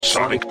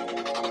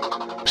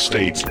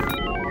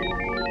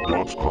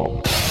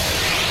SonicState.com.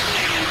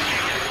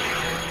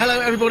 Hello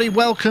everybody,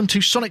 welcome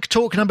to Sonic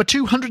Talk number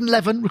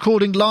 211,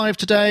 recording live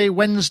today,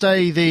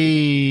 Wednesday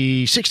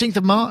the 16th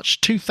of March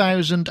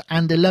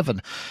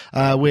 2011.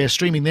 We're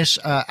streaming this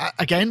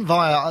again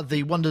via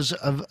the wonders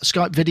of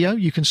Skype video.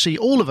 You can see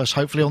all of us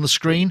hopefully on the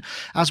screen,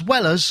 as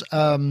well as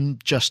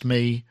just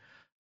me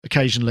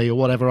occasionally or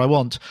whatever I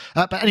want.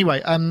 But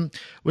anyway,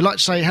 we'd like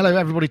to say hello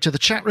everybody to the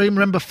chat room.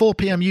 Remember, 4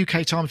 p.m.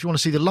 UK time if you want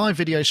to see the live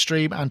video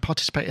stream and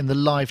participate in the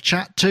live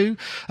chat too.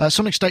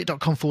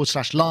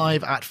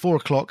 SonicState.com/live at 4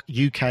 o'clock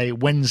UK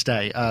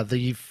Wednesday.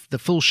 The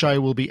full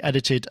show will be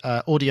edited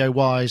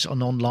audio-wise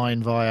and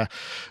online via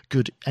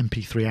good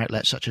MP3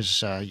 outlets such as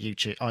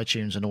YouTube,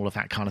 iTunes and all of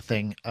that kind of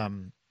thing.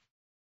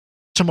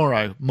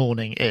 Tomorrow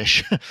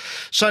morning-ish.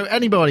 So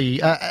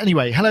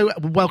anyway, hello,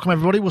 welcome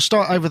everybody. We'll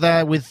start over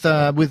there with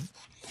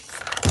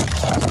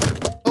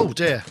oh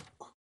dear.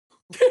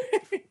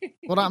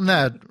 What happened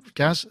there,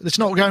 Gaz? It's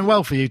not going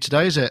well for you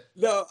today, is it?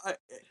 No,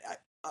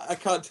 I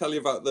can't tell you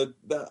about the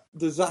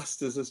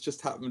disasters that's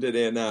just happened in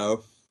here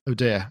now. Oh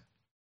dear.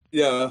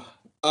 Yeah,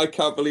 I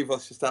can't believe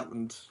what's just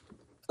happened.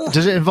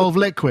 Does it involve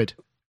liquid?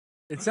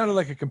 It sounded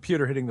like a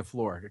computer hitting the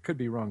floor. It could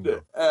be wrong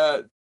though.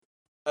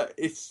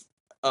 It's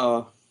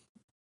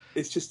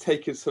just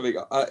taken something.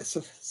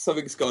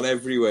 Something's gone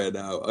everywhere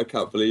now. I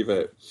can't believe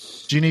it.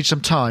 Do you need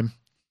some time?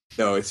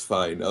 No, it's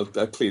fine. I'll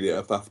clean it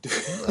up after.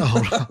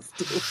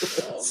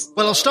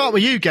 Well, I'll start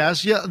with you,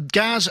 Gaz. Yeah,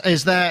 Gaz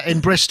is there in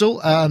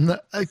Bristol,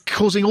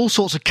 causing all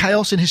sorts of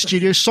chaos in his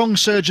studio.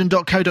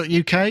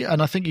 Songsurgeon.co.uk,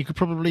 and I think you could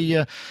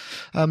probably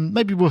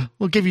maybe we'll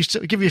give you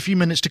a few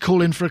minutes to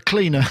call in for a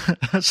cleaner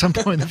at some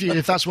point in the future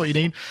if that's what you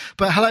need.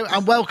 But hello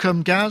and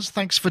welcome, Gaz.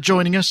 Thanks for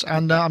joining us,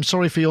 and I'm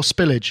sorry for your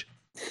spillage.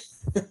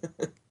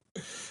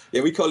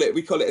 Yeah, we call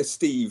it a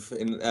Steve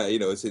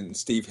as in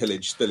Steve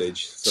Hillage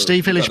spillage. So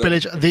Steve Hillage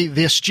spillage.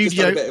 The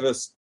studio. Just a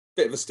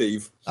bit of a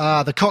Steve.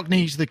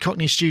 The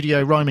Cockney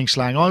studio rhyming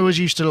slang. I always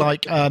used to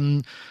like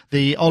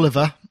the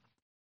Oliver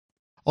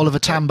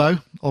Tambo,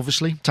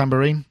 obviously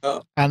tambourine,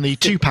 and the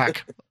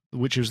Tupac,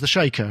 which was the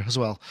shaker as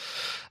well.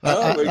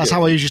 That's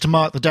how I used to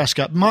mark the desk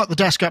up. Mark the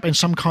desk up in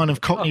some kind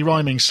of Cockney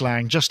rhyming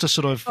slang, just to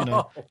sort of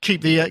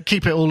keep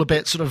it all a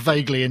bit sort of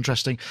vaguely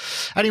interesting.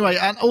 Anyway,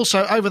 and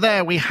also over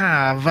there we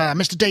have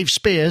Mr. Dave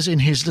Spears in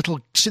his little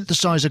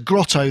synthesizer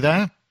grotto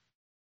there.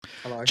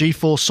 Hello.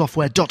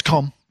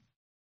 GeForceSoftware.com.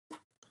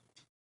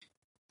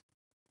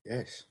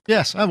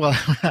 Yes. Oh well.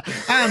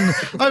 And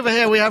over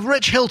here we have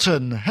Rich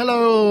Hilton.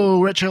 Hello,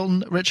 Rich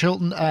Hilton. Rich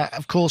Hilton,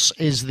 of course,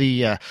 is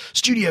the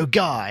studio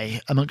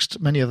guy,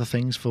 amongst many other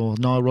things, for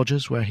Nile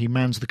Rodgers, where he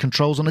mans the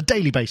controls on a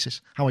daily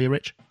basis. How are you,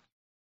 Rich?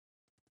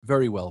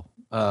 Very well,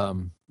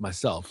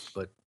 myself,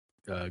 but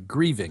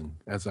grieving,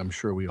 as I'm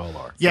sure we all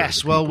are.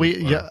 Yes, well,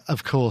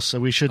 of course.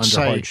 So we should under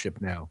say hardship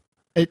now.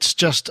 It's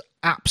just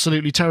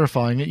absolutely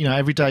terrifying. You know,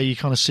 every day you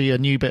kind of see a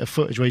new bit of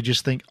footage where you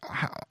just think,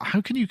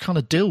 how can you kind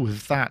of deal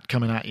with that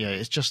coming at you?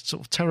 It's just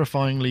sort of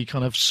terrifyingly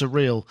kind of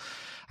surreal.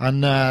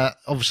 And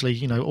obviously,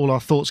 you know, all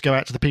our thoughts go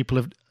out to the people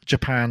of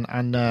Japan,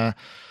 and I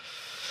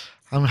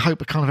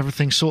hope kind of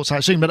everything sorts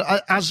out soon.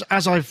 But as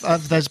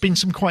I've there's been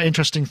some quite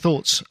interesting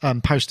thoughts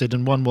posted,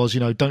 and one was, you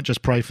know, don't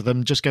just pray for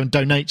them, just go and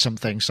donate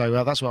something.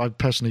 So that's what I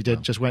personally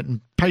did. Just went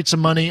and paid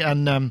some money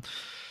and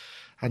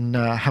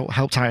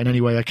helped out in any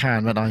way I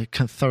can. And I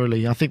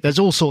think there's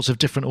all sorts of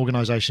different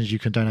organisations you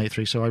can donate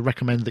through. So I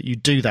recommend that you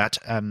do that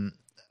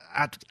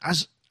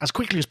as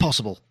quickly as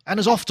possible and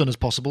as often as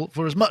possible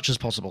for as much as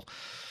possible.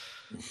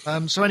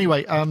 So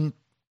anyway,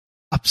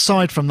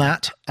 aside from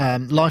that,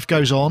 life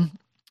goes on,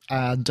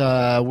 and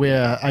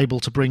we're able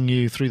to bring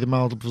you through the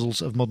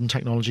marvels of modern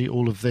technology,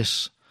 all of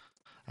this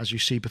as you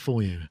see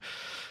before you.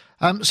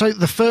 So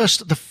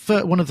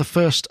one of the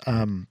first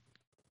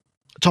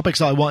topics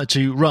that I wanted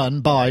to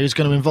run by is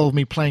going to involve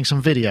me playing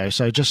some video.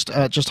 So just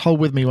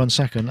hold with me 1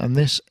 second, and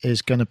this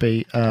is going to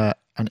be an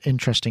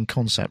interesting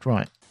concept,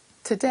 right?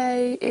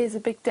 Today is a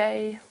big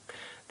day.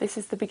 This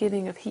is the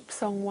beginning of Heap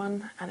Song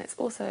 1, and it's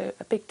also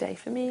a big day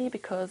for me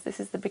because this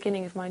is the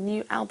beginning of my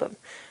new album.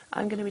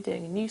 I'm going to be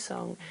doing a new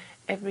song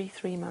every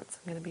 3 months.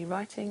 I'm going to be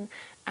writing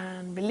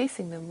and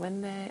releasing them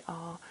when they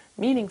are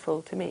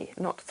meaningful to me,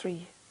 not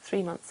three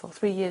months or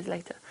 3 years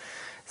later.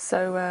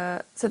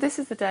 So this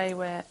is the day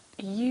where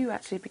you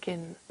actually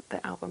begin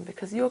the album,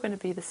 because you're going to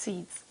be the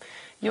seeds.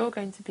 You're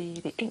going to be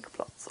the ink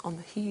blots on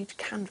the huge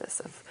canvas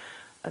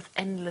of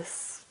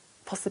endless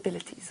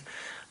possibilities.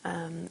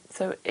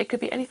 So it could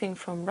be anything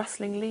from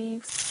rustling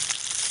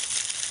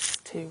leaves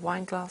to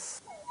wine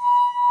glass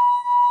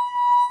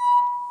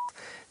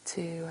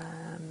to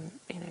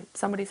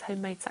somebody's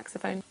homemade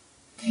saxophone.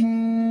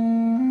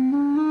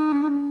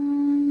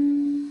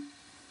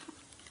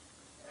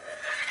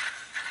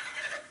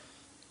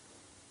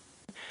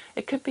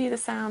 It could be the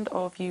sound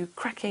of you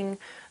cracking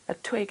a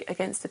twig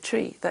against a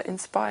tree that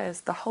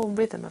inspires the whole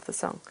rhythm of the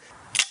song.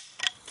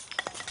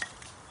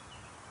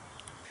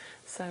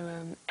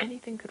 So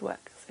anything could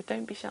work, so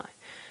don't be shy.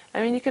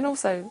 I mean, you can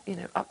also,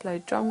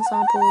 upload drum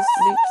samples,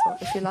 loops, or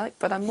if you like,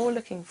 but I'm more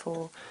looking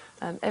for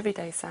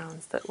everyday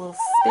sounds that will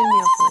spin me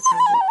off on a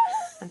tangent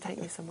and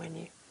take me somewhere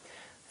new.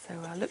 So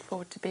I look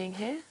forward to being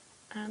here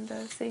and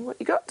seeing what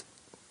you got.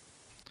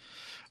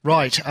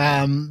 Right,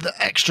 the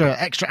extra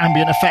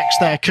ambient effects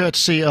there,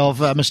 courtesy of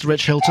Mr.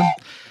 Rich Hilton.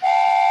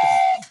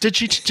 Did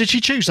she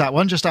choose that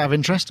one just out of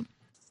interest?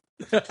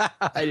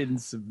 I didn't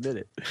submit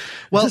it.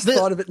 Well, just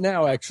thought of it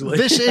now. Actually,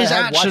 this is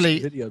actually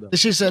video,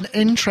 this is an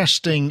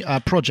interesting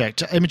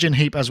project. Imogen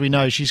Heap, as we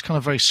know, she's kind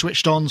of very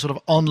switched on, sort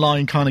of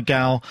online kind of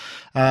gal,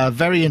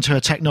 very into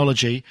her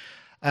technology.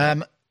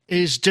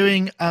 Is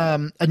doing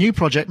a new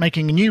project,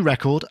 making a new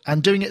record,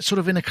 and doing it sort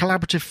of in a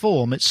collaborative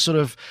form. It's sort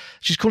of,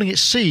 she's calling it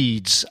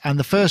Seeds, and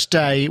the first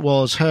day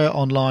was her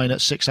online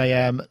at 6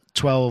 a.m.,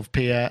 12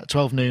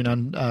 noon,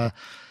 and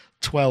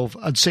 12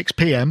 and 6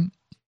 p.m.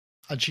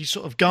 And she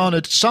sort of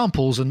garnered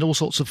samples and all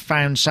sorts of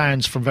found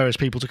sounds from various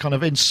people to kind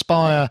of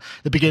inspire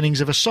the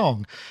beginnings of a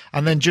song.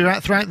 And then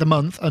throughout the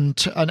month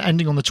and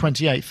ending on the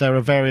 28th, there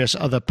are various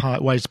other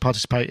ways to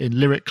participate in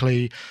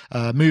lyrically,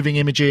 moving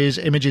images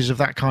of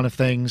that kind of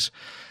things.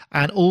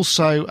 And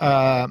also,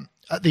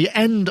 at the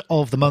end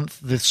of the month,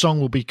 the song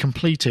will be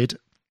completed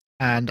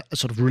and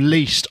sort of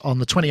released on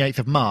the 28th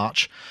of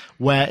March,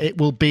 where it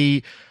will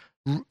be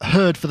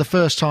heard for the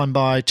first time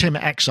by Tim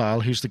Exile,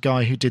 who's the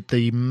guy who did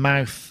the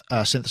mouth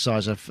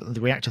synthesizer for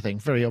the Reaktor thing.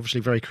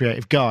 Very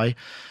creative guy.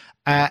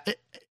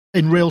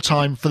 In real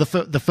time for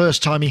the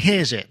first time he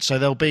hears it. So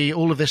there'll be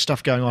all of this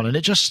stuff going on. And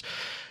it's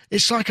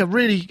like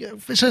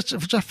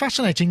it's a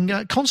fascinating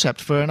concept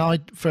for a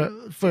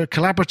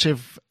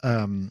collaborative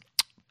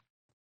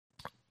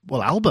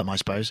album, I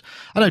suppose.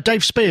 I know,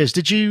 Dave Spears,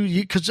 did you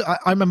because I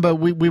remember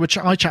we were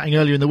chatting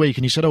earlier in the week,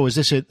 and you said, is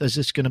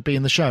this going to be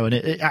in the show? And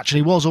it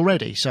actually was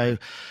already. So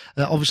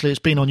obviously it's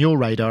been on your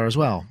radar as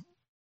well.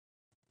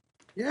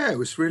 Yeah, it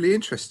was really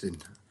interesting.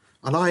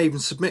 And I even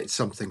submitted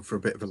something for a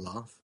bit of a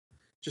laugh,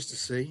 just to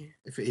see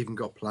if it even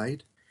got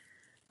played.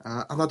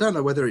 And I don't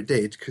know whether it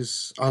did,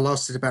 because I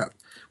lasted about,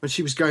 when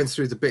she was going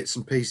through the bits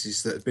and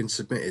pieces that had been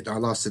submitted, I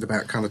lasted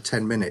about kind of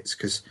 10 minutes,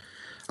 because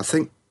I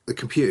think the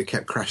computer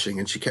kept crashing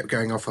and she kept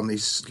going off on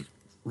these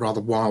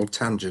rather wild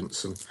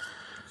tangents, and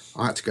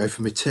I had to go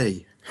for my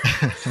tea.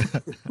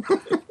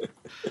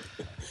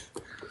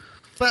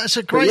 But it's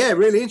a great,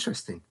 really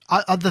interesting.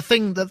 The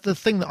thing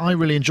that I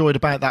really enjoyed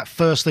about that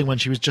first thing when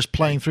she was just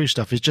playing through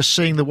stuff is just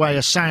seeing the way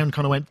a sound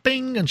kind of went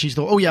bing, and she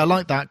thought, oh yeah, I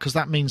like that because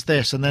that means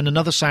this, and then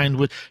another sound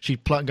would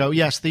she'd play and go,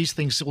 yes, these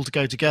things all to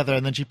go together,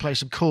 and then she'd play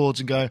some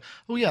chords and go,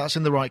 oh yeah, that's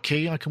in the right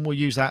key, we'll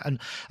use that, and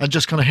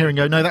just kind of hearing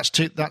go, no,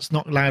 that's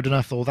not loud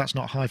enough, or that's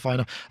not hi-fi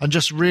enough, and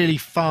just really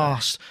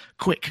fast,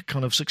 quick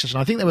kind of succession.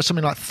 I think there was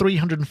something like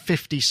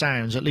 350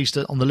 sounds, at least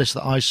on the list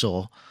that I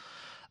saw.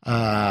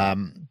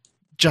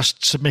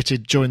 Just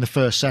submitted during the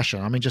first session.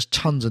 I mean, just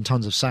tons and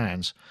tons of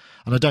sounds.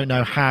 And I don't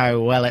know how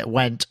well it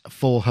went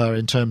for her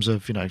in terms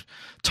of,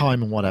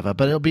 time and whatever,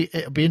 but it'll be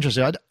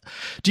interesting.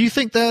 Do you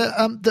think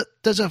that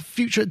there's a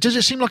future? Does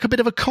it seem like a bit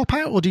of a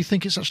cop-out, or do you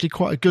think it's actually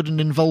quite a good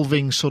and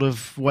involving sort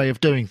of way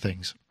of doing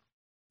things?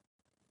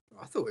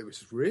 I thought it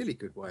was a really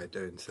good way of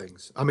doing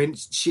things. I mean,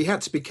 she had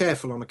to be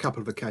careful on a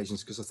couple of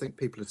occasions because I think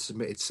people had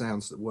submitted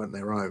sounds that weren't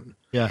their own.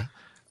 Yeah.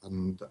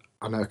 And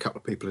I know a couple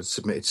of people had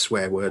submitted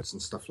swear words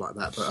and stuff like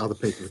that, but other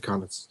people have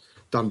kind of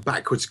done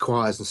backwards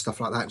choirs and stuff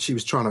like that. And she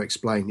was trying to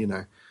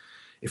explain,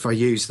 if I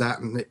use that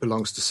and it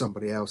belongs to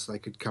somebody else, they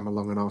could come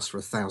along and ask for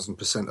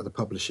 1,000% of the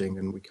publishing,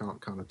 and we can't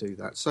kind of do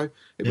that. So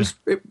it was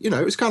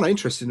kind of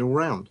interesting all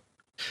round.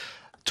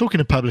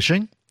 Talking of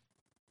publishing,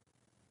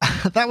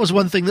 that was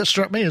one thing that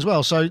struck me as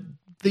well. So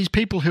these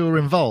people who are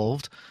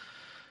involved,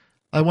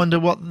 I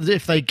wonder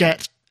if they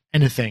get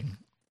anything.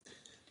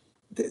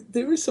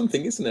 There is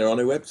something, isn't there, on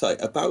a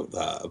website about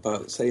that,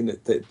 about saying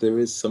that there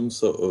is some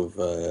sort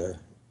of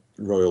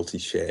royalty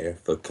share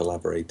for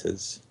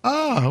collaborators.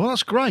 Oh, well,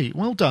 that's great.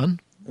 Well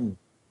done. Mm.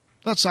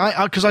 That's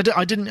because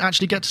I didn't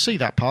actually get to see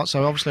that part,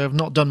 so obviously I've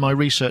not done my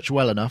research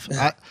well enough,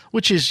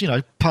 which is,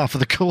 par for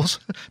the course.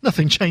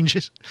 Nothing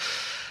changes.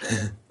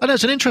 I know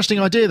it's an interesting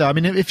idea, though. I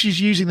mean, if she's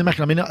using the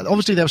mechanism,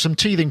 obviously there were some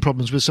teething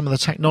problems with some of the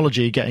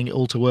technology, getting it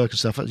all to work and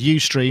stuff. At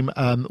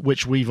Ustream,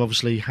 which we've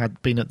obviously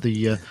been at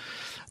the...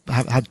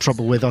 had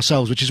trouble with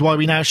ourselves, which is why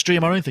we now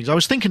stream our own things. I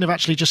was thinking of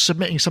actually just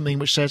submitting something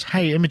which says,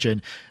 hey,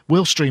 Imogen,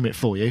 we'll stream it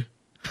for you.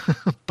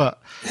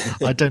 But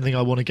I don't think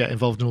I want to get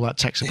involved in all that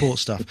tech support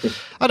stuff.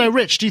 I know,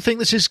 Rich, do you think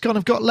this has kind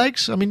of got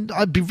legs? I mean,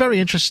 I'd be very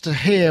interested to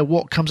hear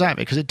what comes out of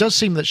it, because it does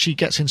seem that she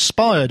gets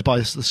inspired by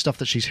the stuff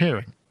that she's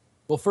hearing.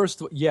 Well,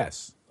 first,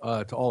 yes,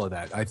 to all of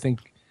that. I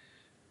think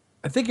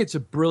it's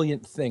a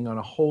brilliant thing on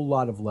a whole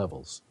lot of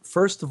levels.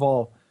 First of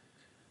all,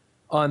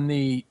 on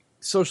the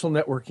social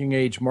networking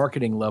age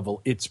marketing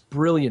level, it's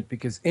brilliant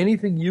because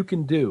anything you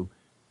can do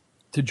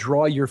to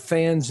draw your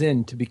fans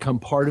in to become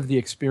part of the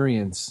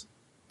experience,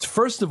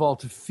 first of all,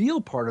 to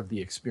feel part of the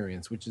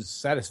experience, which is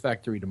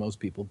satisfactory to most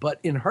people. But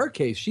in her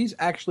case, she's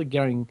actually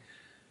getting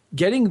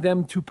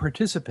them to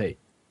participate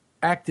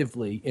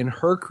actively in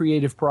her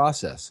creative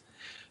process.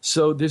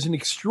 So there's an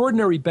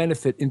extraordinary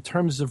benefit in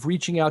terms of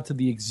reaching out to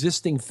the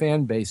existing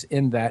fan base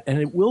in that, and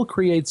it will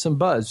create some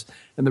buzz.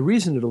 And the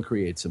reason it'll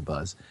create some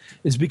buzz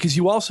is because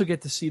you also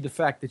get to see the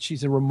fact that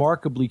she's a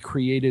remarkably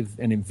creative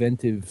and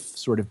inventive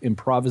sort of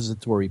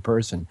improvisatory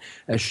person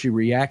as she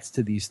reacts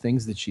to these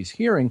things that she's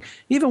hearing.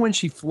 Even when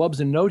she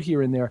flubs a note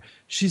here and there,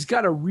 she's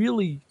got a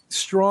really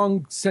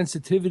strong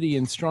sensitivity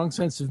and strong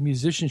sense of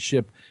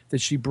musicianship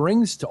that she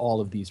brings to all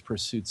of these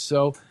pursuits.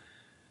 So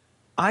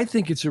I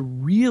think it's a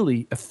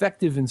really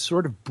effective and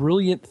sort of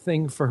brilliant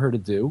thing for her to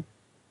do,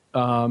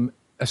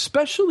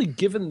 especially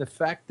given the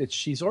fact that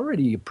she's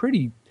already a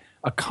pretty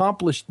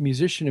accomplished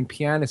musician and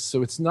pianist.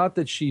 So it's not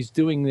that she's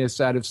doing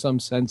this out of some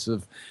sense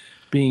of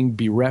being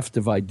bereft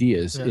of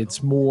ideas. Yeah.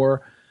 It's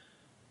more,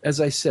 as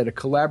I said, a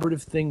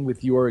collaborative thing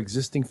with your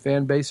existing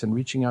fan base and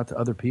reaching out to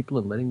other people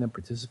and letting them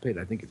participate.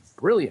 I think it's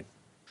brilliant.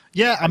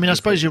 Yeah, I mean, I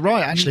suppose you're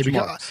right, actually.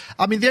 Because,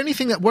 I mean, the only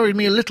thing that worried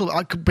me a little,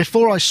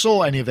 before I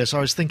saw any of this,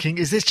 I was thinking,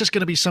 is this just going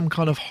to be some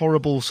kind of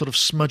horrible, sort of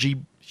smudgy,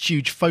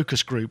 huge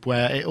focus group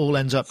where it all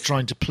ends up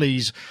trying to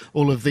please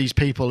all of these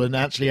people and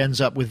actually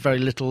ends up with very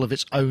little of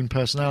its own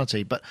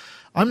personality? But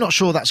I'm not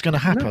sure that's going to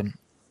happen.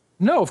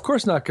 No, of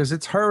course not, because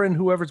it's her and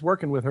whoever's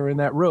working with her in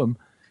that room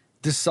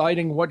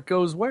deciding what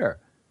goes where.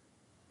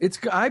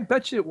 I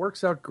bet you it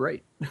works out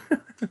great.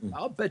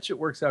 I'll bet you it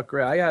works out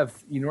great. I have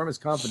enormous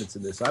confidence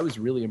in this. I was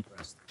really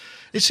impressed.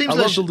 It seems I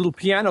love the little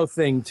piano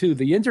thing, too,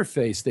 the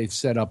interface they've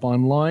set up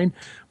online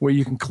where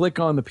you can click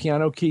on the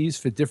piano keys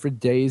for different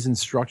days,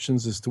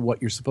 instructions as to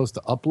what you're supposed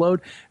to upload.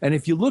 And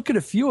if you look at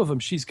a few of them,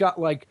 she's got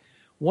like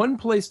one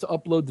place to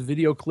upload the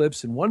video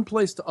clips and one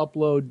place to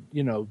upload,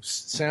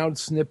 sound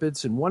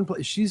snippets and one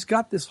place. She's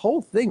got this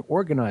whole thing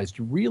organized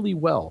really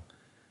well.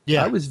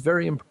 Yeah. I was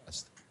very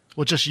impressed.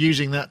 Well, just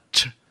using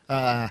that...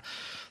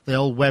 the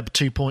old Web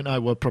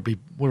 2.0, we're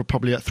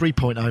probably at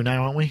 3.0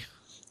 now, aren't we?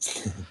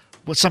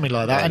 Well, something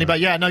like that. Anyway,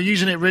 yeah, no,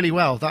 using it really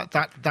well.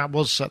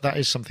 That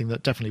is something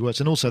that definitely works.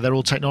 And also, they're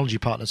all technology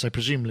partners, so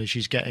presumably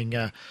she's getting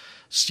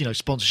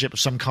sponsorship of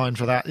some kind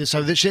for that.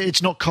 So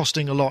it's not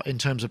costing a lot in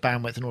terms of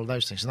bandwidth and all of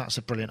those things. And that's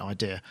a brilliant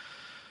idea.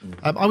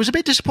 I was a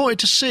bit disappointed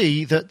to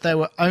see that there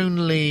were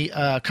only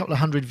a couple of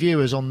hundred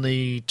viewers on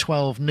the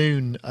 12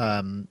 noon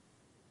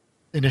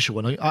initial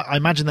one. I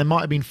imagine there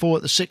might have been more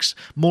at the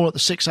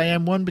 6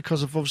 a.m. one,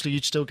 because of obviously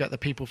you'd still get the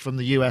people from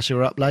the US who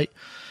are up late.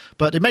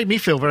 But it made me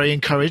feel very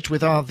encouraged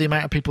with the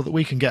amount of people that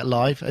we can get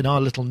live in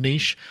our little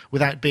niche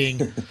without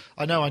being.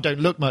 I know I don't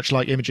look much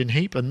like Imogen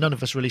Heap, and none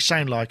of us really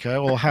sound like her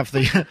or have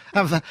the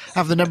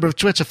have the number of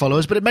Twitter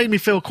followers. But it made me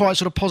feel quite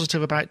sort of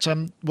positive about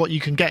what you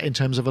can get in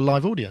terms of a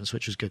live audience,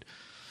 which was good.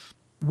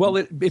 Well,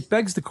 it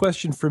begs the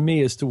question for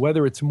me as to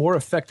whether it's more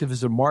effective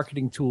as a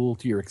marketing tool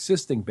to your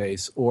existing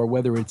base or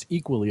whether it's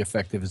equally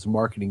effective as a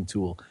marketing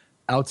tool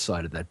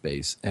outside of that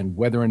base, and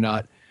whether or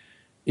not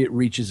it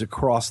reaches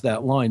across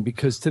that line.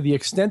 Because to the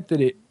extent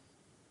that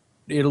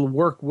it'll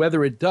work,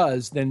 whether it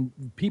does, then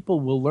people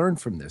will learn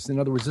from this. In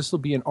other words, this will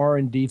be an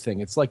R&D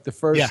thing. It's like the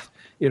first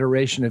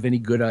iteration of any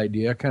good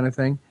idea kind of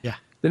thing. Yeah.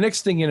 The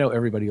next thing you know,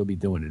 everybody will be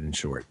doing it, in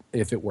short,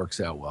 if it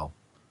works out well.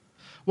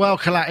 Well,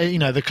 the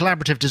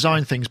collaborative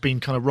design thing's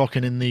been kind of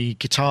rocking in the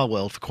guitar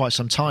world for quite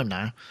some time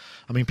now.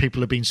 I mean, people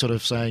have been sort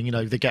of saying,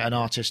 they get an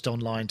artist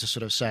online to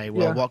sort of say,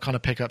 well, what kind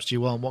of pickups do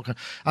you want?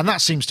 And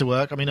that seems to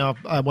work. I mean,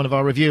 one of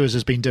our reviewers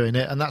has been doing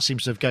it, and that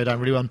seems to go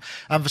down really well.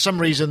 And for some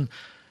reason,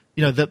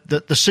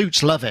 the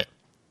suits love it.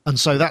 And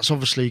so that's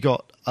obviously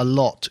got a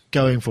lot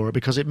going for it,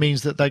 because it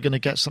means that they're going to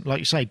get something, like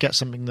you say, get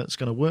something that's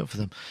going to work for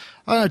them.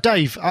 I don't know,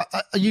 Dave,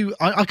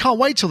 I can't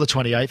wait till the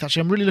 28th.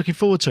 Actually, I'm really looking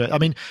forward to it. I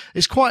mean,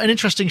 it's quite an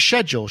interesting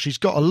schedule. She's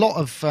got a lot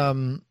of,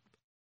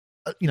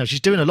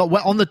 she's doing a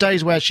lot. On the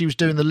days where she was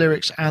doing the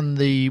lyrics and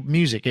the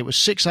music, it was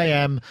 6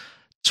 a.m.,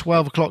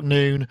 12 o'clock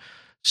noon,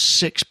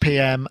 6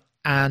 p.m.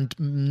 and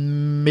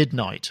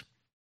midnight.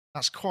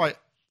 That's quite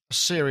a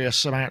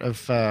serious amount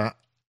of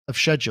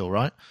schedule,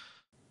 right?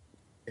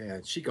 Yeah,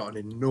 she got an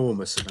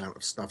enormous amount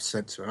of stuff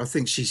sent to her. I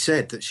think she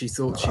said that she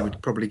thought she would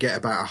probably get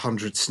about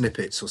 100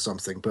 snippets or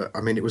something, but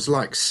I mean, it was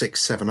like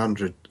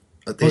 600-700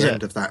 at the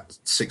end of that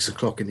 6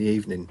 o'clock in the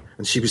evening,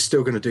 and she was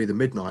still going to do the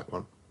midnight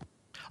one.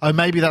 Oh,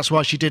 maybe that's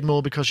why she did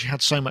more, because she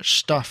had so much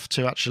stuff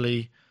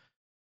to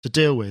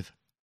deal with.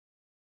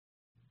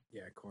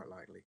 Yeah, quite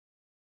likely.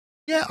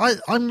 Yeah,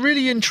 I'm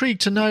really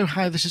intrigued to know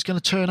how this is going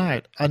to turn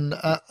out. And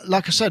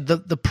like I said,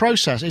 the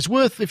process is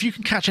worth, if you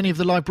can catch any of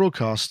the live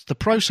broadcasts, the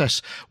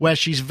process where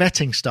she's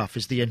vetting stuff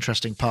is the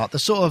interesting part. The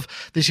sort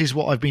of, this is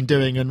what I've been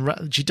doing,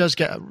 and she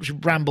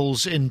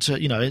rambles into,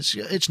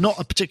 it's not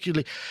a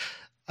particularly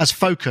as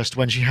focused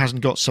when she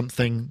hasn't got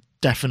something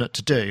definite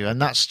to do.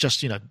 And that's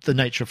just, the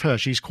nature of her.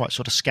 She's quite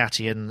sort of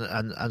scatty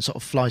and sort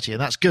of flighty,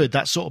 and that's good.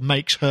 That sort of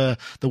makes her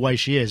the way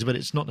she is, but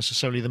it's not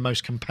necessarily the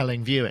most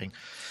compelling viewing.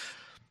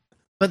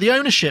 But the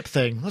ownership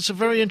thing, that's a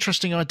very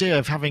interesting idea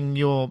of having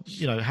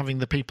having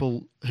the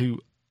people who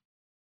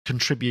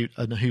contribute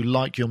and who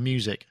like your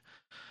music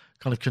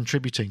kind of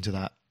contributing to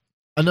that.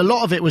 And a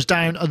lot of it was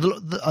down,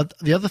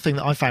 the other thing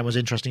that I found was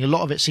interesting, a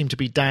lot of it seemed to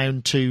be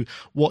down to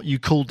what you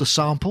called the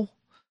sample.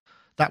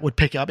 that would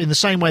pick it up in the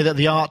same way that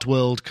the art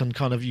world can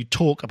kind of, you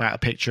talk about a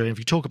picture, and if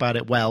you talk about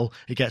it well,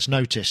 it gets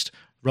noticed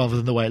rather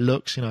than the way it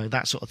looks,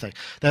 that sort of thing.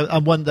 There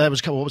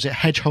was, what was it,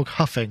 Hedgehog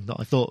Huffing, that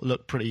I thought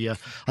looked pretty, I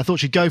thought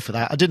she'd go for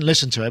that. I didn't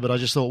listen to it, but I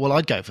just thought, well,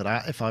 I'd go for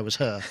that if I was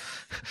her.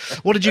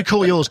 What did you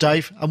call yours,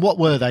 Dave? And what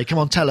were they? Come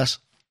on, tell us.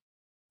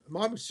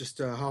 Mine was just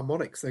a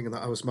harmonic thing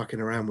that I was mucking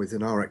around with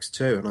in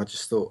RX2, and I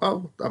just thought,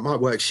 oh, that might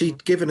work.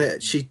 She'd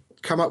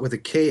come up with a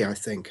key, I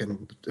think,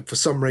 and for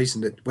some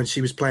reason, when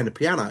she was playing the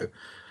piano,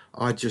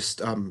 I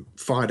just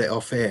fired it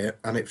off here,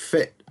 and it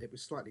fit. It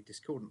was slightly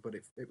discordant, but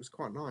it was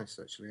quite nice,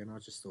 actually, and I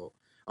just thought,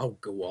 oh,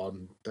 go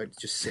on, don't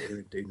just sit here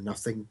and do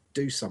nothing,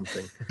 do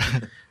something.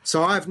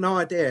 So I have no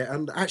idea,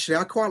 and actually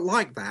I quite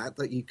like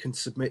that you can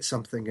submit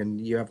something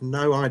and you have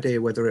no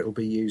idea whether it will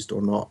be used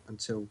or not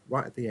until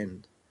right at the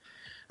end.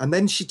 And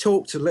then she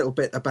talked a little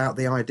bit about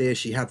the idea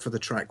she had for the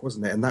track,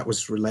 wasn't it? And that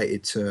was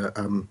related to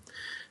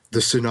the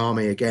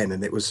tsunami again,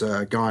 and it was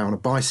a guy on a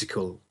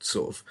bicycle,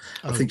 sort of.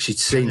 I think she'd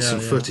seen some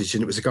footage,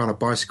 and it was a guy on a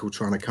bicycle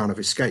trying to kind of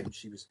escape, and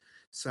she was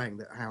saying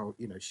that how,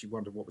 she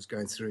wondered what was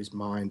going through his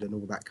mind and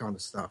all that kind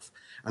of stuff.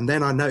 And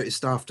then I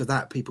noticed after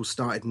that, people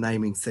started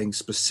naming things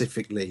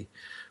specifically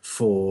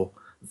for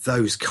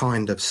those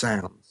kind of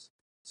sounds.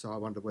 So I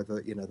wonder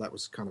whether, that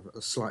was kind of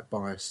a slight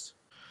bias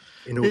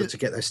in order to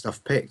get their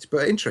stuff picked.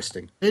 But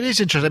interesting. It is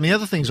interesting. I mean, the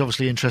other thing's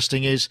obviously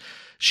interesting is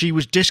she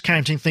was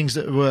discounting things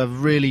that were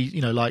really,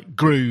 like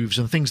grooves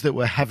and things that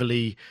were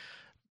heavily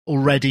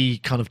already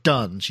kind of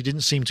done. She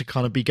didn't seem to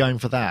kind of be going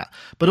for that.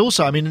 But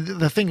also, I mean,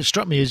 the thing that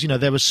struck me is,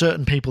 there were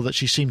certain people that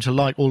she seemed to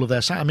like all of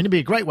their sound. I mean, it'd be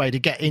a great way to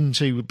get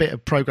into a bit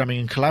of programming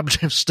and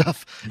collaborative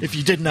stuff if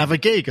you didn't have a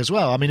gig as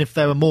well. I mean, if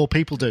there were more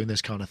people doing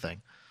this kind of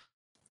thing.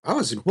 I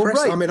was impressed.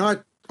 Well, right. I mean,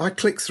 I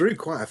clicked through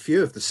quite a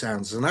few of the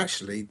sounds, and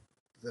actually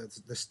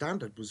the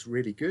standard was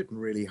really good and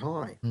really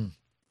high.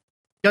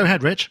 Go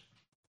ahead, Rich.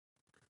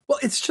 Well,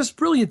 it's just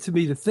brilliant to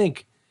me to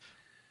think,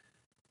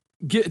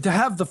 to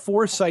have the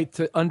foresight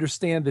to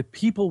understand that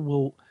people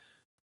will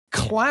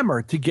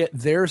clamor to get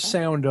their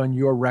sound on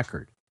your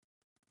record.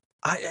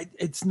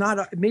 It's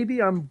not,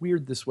 maybe I'm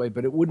weird this way,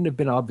 but it wouldn't have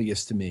been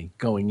obvious to me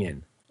going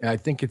in. And I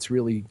think it's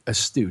really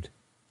astute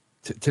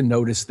to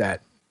notice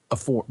that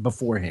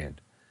beforehand.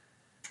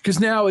 Because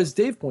now, as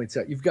Dave points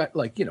out, you've got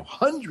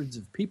hundreds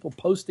of people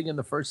posting in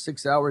the first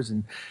 6 hours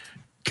and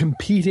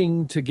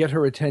competing to get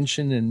her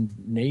attention and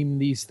name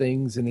these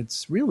things. And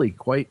it's really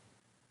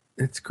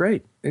it's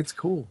great. It's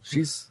cool.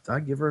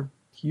 I give her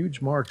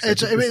huge marks.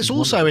 It's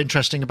also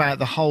interesting about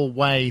the whole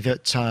way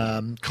that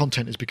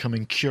content is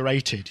becoming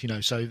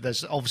curated, so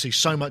there's obviously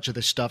so much of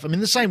this stuff. I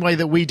mean, the same way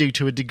that we do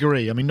to a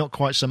degree. I mean, not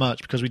quite so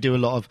much because we do a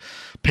lot of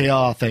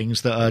PR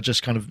things that are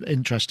just kind of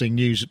interesting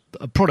news,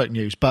 product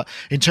news. But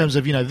in terms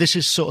of, this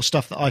is sort of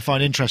stuff that I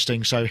find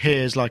interesting. So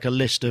here's like a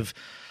list of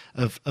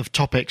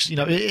topics,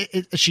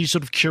 she's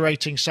sort of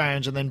curating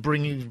sounds and then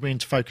bringing them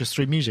into focus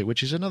through music,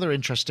 which is another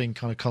interesting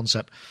kind of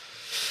concept.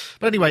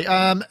 But anyway,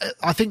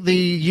 I think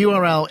the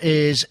URL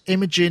is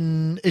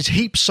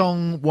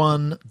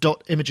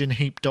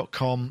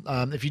heapsong1.imagineheap.com.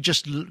 If you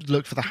just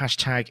look for the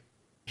hashtag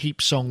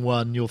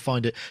heapsong1, you'll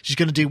find it. She's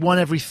going to do one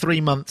every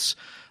 3 months.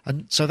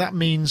 And so that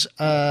means,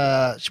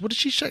 what did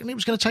she say? It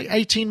was going to take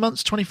 18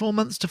 months, 24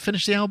 months to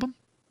finish the album?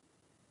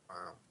 Wow.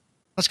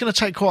 That's going to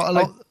take quite a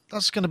lot.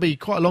 That's going to be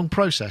quite a long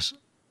process.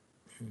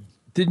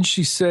 Didn't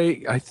she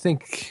say, I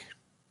think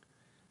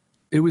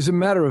it was a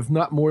matter of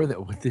not more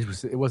than,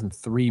 it wasn't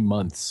 3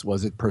 months,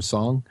 was it, per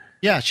song?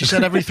 Yeah, she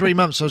said every 3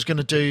 months I was going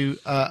to do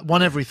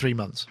one every 3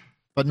 months.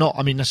 But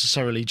not,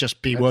 necessarily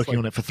just be working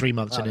on it for 3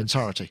 months in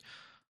entirety.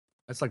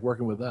 That's like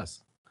working with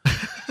us.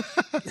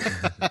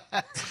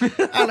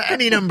 And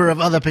any number of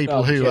other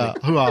people who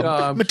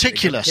are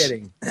meticulous.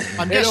 Kidding.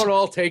 They don't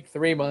all take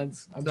 3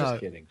 months. I'm just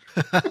kidding.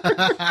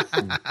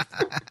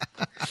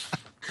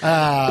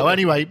 Well,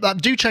 anyway,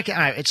 do check it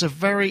out. It's a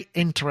very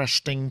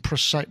interesting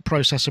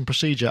process and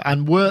procedure.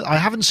 And I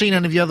haven't seen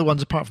any of the other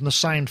ones apart from the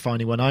sound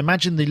finding one. I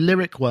imagine the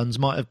lyric ones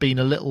might have been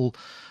a little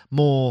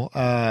more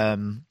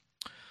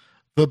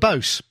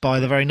verbose by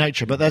the very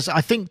nature. But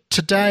I think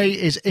today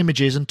is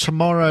images and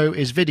tomorrow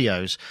is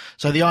videos.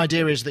 So the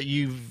idea is that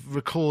you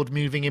record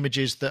moving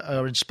images that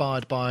are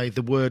inspired by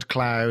the word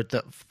cloud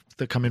that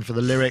come in for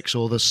the lyrics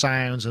or the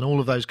sounds and all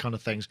of those kind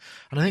of things.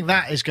 And I think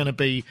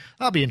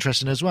that'll be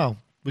interesting as well.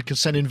 We can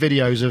send in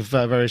videos of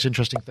various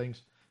interesting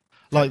things,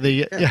 like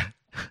the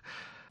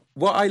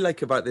What I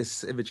like about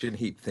this Imogen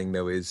Heap thing,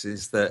 though, is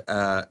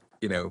that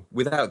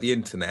without the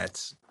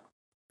internet,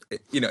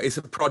 it's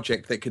a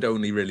project that could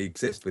only really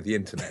exist with the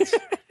internet.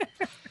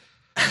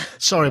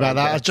 Sorry about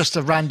that. It's just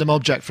a random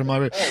object from my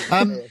room.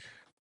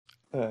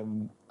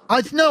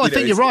 I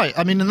think you're right.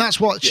 I mean, and that's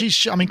what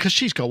because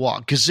she's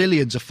got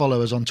gazillions of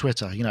followers on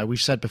Twitter.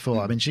 We've said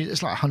before. I mean,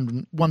 it's like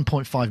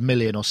 1.5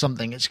 million or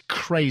something. It's a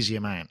crazy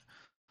amount.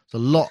 It's a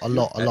lot.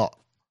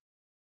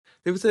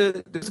 There was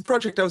a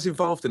project I was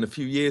involved in a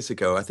few years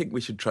ago. I think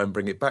we should try and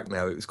bring it back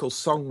now. It was called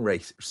Song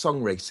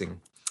Racing,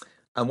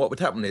 and what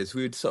would happen is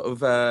we'd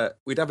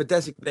we'd have a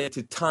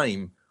designated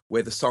time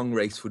where the song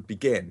race would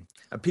begin,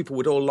 and people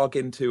would all log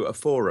into a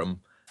forum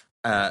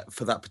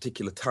for that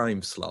particular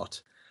time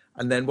slot.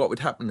 And then what would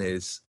happen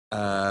is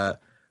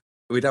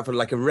we'd have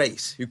like a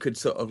race who could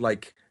sort of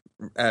like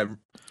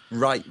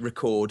write,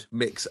 record,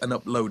 mix, and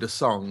upload a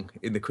song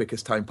in the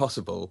quickest time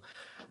possible.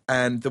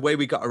 And the way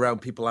we got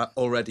around people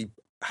already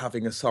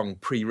having a song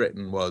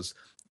pre-written was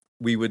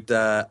we would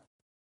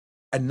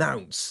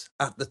announce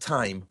at the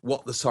time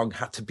what the song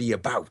had to be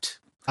about.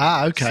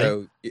 Okay.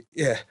 So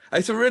yeah,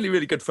 it's a really,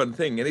 really good fun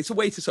thing, and it's a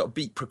way to sort of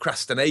beat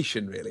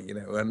procrastination, really, you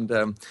know. And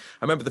I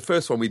remember the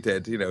first one we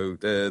did, you know,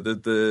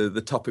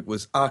 the topic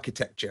was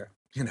architecture.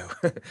 You know,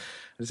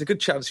 there's a good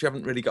chance you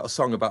haven't really got a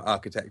song about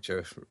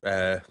architecture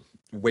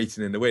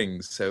waiting in the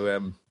wings. So,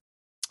 and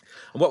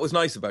what was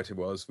nice about it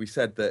was we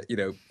said that, you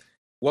know,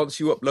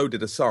 once you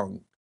uploaded a song,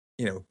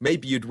 you know,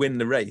 maybe you'd win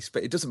the race,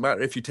 but it doesn't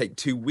matter if you take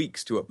 2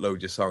 weeks to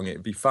upload your song;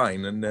 it'd be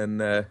fine. And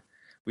then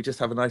we just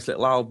have a nice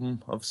little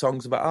album of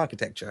songs about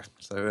architecture.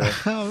 So,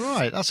 oh,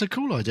 right, that's a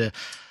cool idea.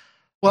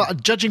 Well,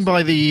 judging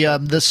by the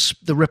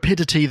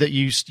rapidity that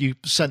you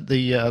sent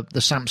the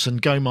Samson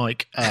Go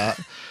Mic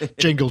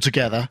jingle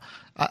together,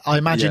 I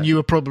imagine you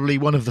were probably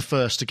one of the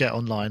first to get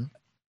online.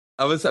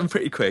 I'm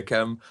pretty quick.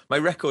 My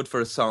record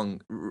for a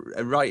song,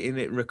 writing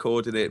it,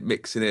 recording it,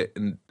 mixing it,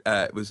 and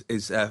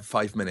is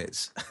 5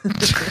 minutes.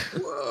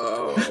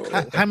 Whoa!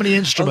 How many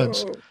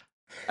instruments?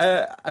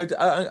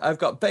 I've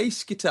got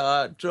bass,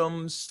 guitar,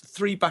 drums,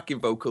 3 backing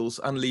vocals,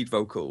 and lead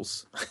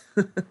vocals.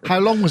 How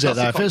long was it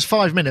though? If it was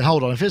 5 minutes,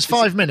 hold on. If it's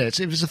 5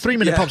 minutes, if it's a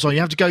 3-minute pop song, you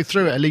have to go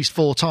through it at least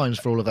 4 times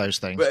for all of those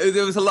things. But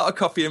there was a lot of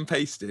copy and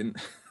pasting.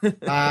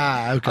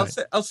 Okay.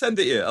 I'll send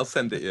it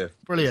you.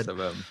 Brilliant.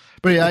 So,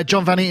 Brilliant.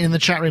 John Van Eaton in the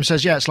chat room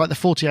says, it's like the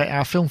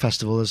 48-hour film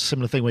festival. There's a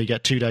similar thing where you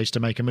get 2 days to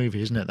make a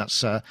movie, isn't it?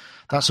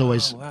 That's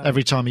always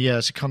every time of year.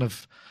 It's kind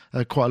of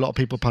quite a lot of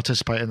people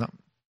participate in that.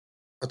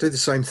 I do the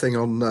same thing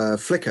on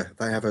Flickr.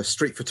 They have a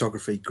street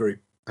photography group,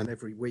 and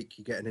every week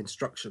you get an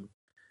instruction,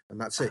 and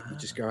that's it. You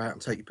just go out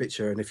and take your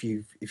picture, and if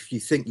you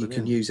think you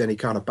can use any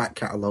kind of back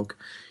catalogue,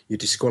 you're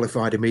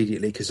disqualified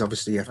immediately because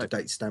obviously you have to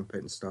date stamp it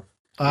and stuff.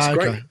 Okay.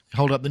 Great.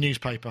 Hold up the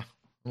newspaper,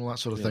 all that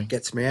sort of thing.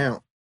 Gets me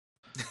out.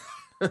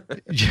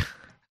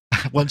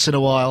 Once in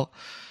a while.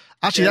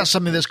 Actually, that's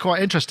something that's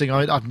quite interesting.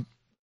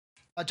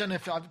 I don't know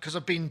if because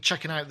I've been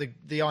checking out the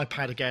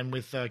iPad again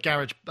with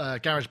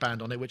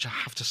GarageBand on it, which I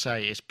have to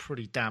say is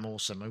pretty damn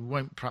awesome. I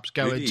won't perhaps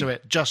go into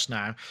it just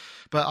now,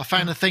 but I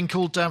found a thing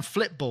called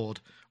Flipboard,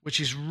 which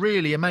is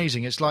really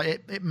amazing. It's like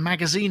it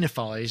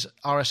magazinifies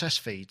RSS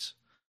feeds.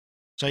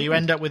 So you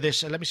end up with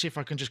this. Let me see if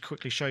I can just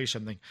quickly show you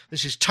something.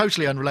 This is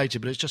totally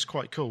unrelated, but it's just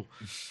quite cool.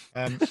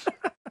 And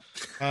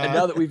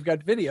now that we've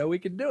got video, we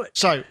can do it.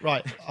 So,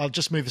 right, I'll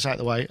just move this out of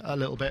the way a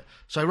little bit.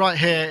 So right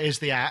here is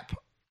the app.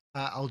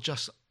 I'll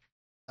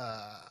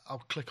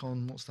click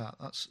on, what's that?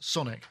 That's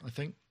Sonic, I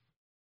think.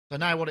 So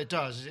now what it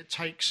does is it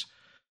takes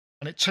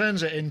and it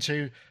turns it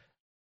into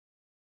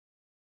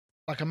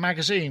like a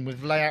magazine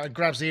with layout. It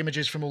grabs the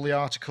images from all the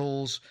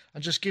articles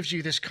and just gives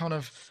you this kind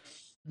of,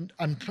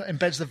 and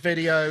embeds the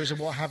videos and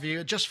what have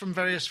you, just from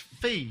various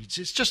feeds.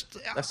 It's just,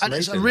 and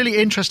it's a really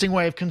interesting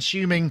way of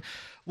consuming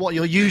what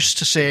you're used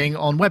to seeing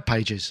on web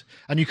pages,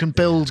 and you can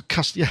build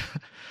What's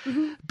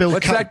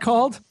that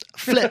called?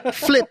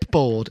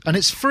 Flipboard, and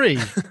it's free.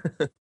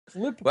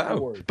 Flipboard.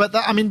 Wow. But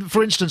I mean,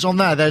 for instance, on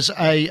there, there's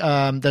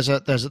an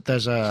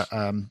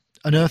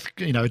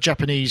a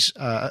Japanese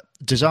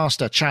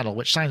disaster channel,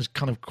 which sounds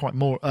kind of quite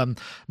more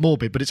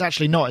morbid, but it's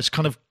actually not. It's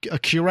kind of a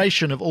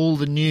curation of all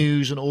the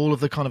news and all of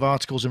the kind of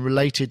articles and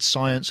related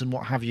science and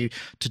what have you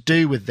to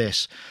do with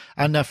this.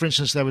 And for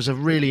instance, there was a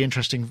really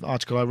interesting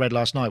article I read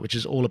last night, which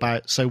is all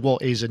about, so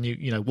what is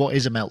what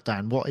is a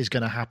meltdown? What is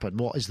going to happen?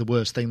 What is the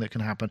worst thing that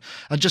can happen?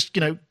 And just,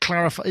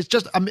 clarify. It's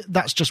just,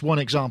 that's just one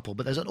example,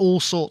 but there's all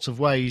sorts of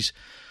ways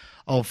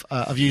of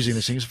using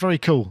this thing. It's very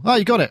cool. Oh,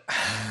 you got it.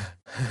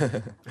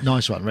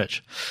 Nice one,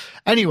 Rich.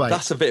 Anyway,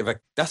 that's a bit of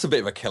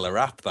a killer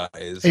app. That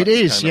is. It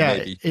is. Yeah,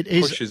 it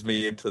is. Pushes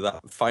me into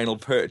that final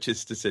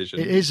purchase decision.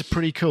 It is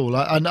pretty cool.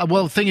 And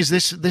well, the thing is,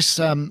 this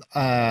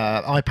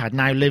iPad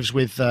now lives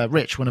with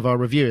Rich, one of our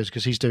reviewers,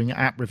 because he's doing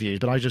app reviews.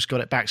 But I just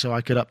got it back so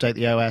I could update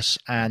the OS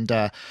and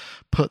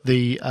put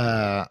the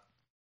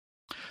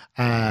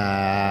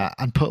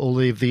and put all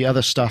the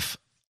other stuff.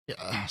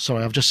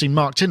 Sorry, I've just seen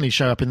Mark Tinley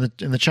show up in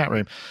the chat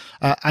room,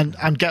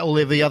 and get all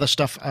of the other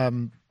stuff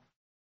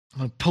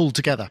pulled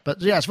together.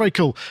 But yeah, it's very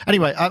cool.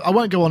 Anyway, I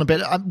won't go on a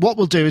bit. What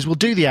we'll do is we'll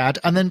do the ad,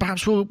 and then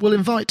perhaps we'll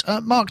invite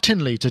Mark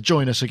Tinley to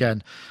join us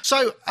again.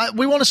 So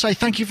we want to say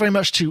thank you very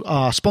much to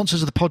our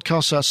sponsors of the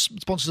podcast,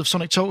 sponsors of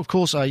Sonic Talk, of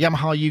course,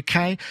 Yamaha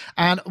UK,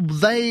 and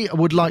they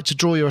would like to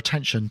draw your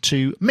attention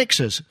to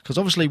mixers, because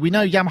obviously we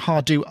know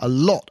Yamaha do a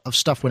lot of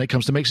stuff when it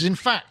comes to mixers. In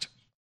fact,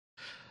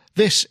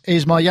 this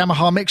is my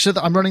Yamaha mixer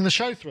that I'm running the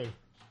show through.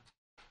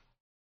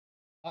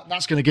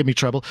 That's going to give me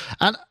trouble.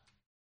 And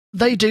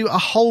they do a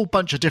whole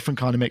bunch of different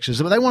kind of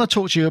mixers, but they want to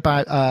talk to you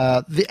about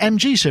the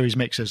MG series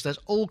mixers. There's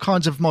all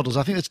kinds of models.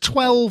 I think there's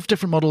 12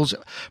 different models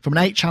from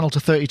an 8-channel to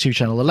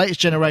 32-channel. The latest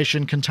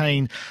generation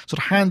contain sort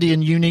of handy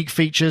and unique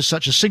features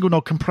such as single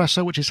knob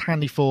compressor, which is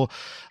handy for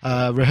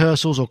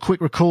rehearsals or quick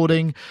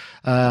recording.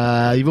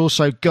 You've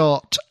also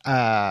got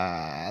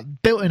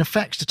built-in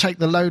effects to take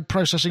the load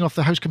processing off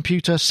the host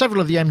computer.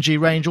 Several of the MG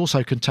range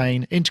also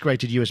contain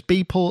integrated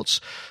USB ports,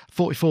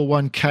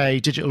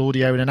 44.1K digital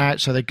audio in and out,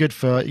 so they're good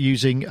for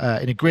using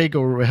in a gig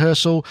or a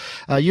rehearsal.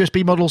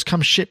 USB models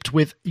come shipped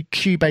with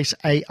Cubase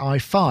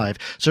AI5.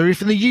 So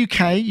if in the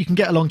UK, you can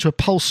get along to a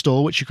Pulse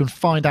store, which you can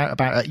find out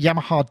about at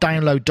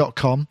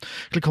YamahaDownload.com.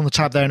 Click on the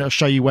tab there and it'll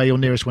show you where your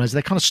nearest one is.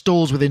 They're kind of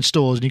stores within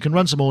stores, and you can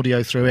run some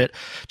audio through it,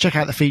 check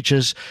out the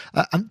features,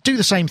 and do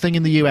the same thing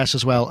in the US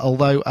as well,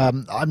 although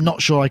I'm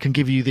not sure I can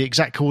give you the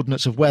exact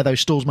coordinates of where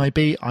those stores may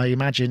be. I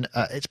imagine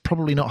it's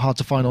probably not hard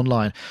to find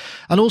online.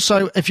 And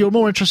also, if you're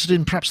more interested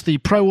in perhaps the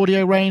Pro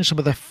Audio range, some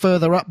of the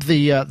further up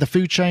the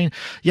food chain,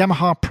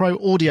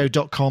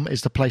 YamahaProAudio.com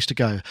is the place to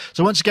go.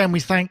 So once again, we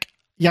thank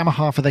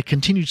Yamaha for their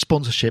continued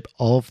sponsorship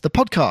of the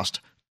podcast.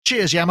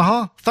 Cheers,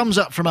 Yamaha. Thumbs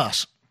up from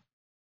us.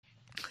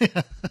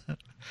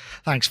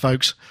 Thanks,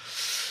 folks.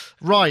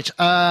 Right,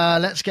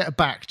 let's get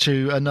back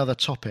to another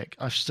topic.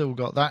 I've still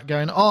got that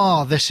going.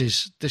 Oh, this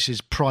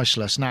is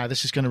priceless. Now,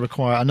 this is going to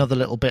require another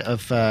little bit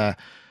of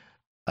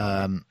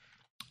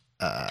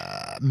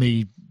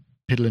me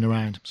piddling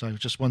around. So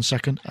just 1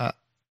 second.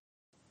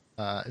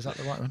 Is that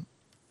the right one?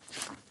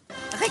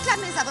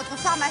 Réclamez à votre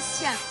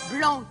pharmacien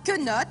Blanc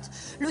Quenotte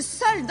le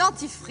seul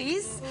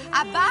dentifrice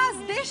à base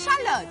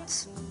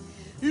d'échalotes.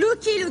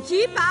 Looky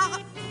Looky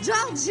par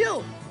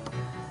Giorgio.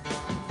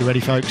 You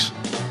ready, folks?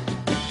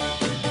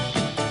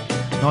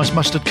 Nice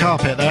mustard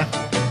carpet there.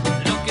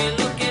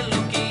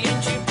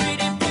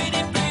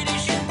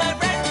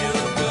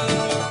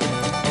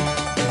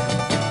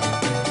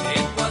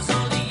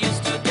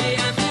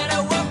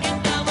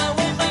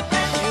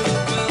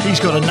 He's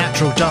got a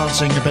natural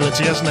dancing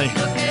ability, hasn't he?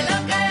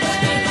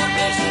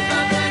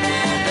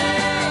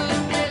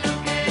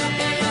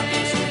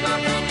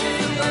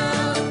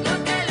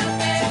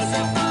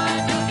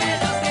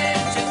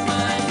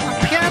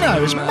 That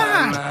piano is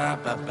mad.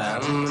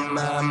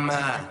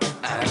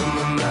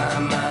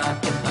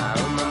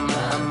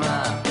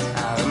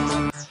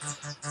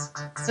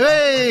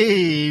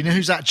 Hey,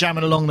 who's that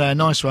jamming along there?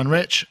 Nice one,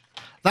 Rich.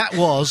 That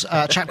was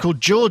a chap called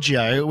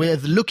Giorgio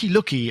with Looky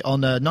Looky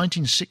on a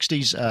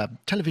 1960s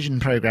television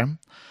programme.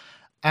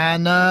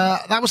 And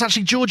that was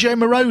actually Giorgio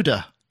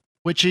Moroder,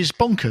 which is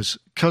bonkers,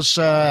 because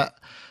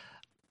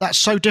that's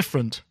so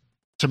different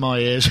to my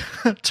ears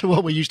to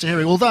what we're used to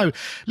hearing. Although,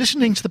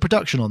 listening to the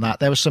production on that,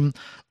 there was some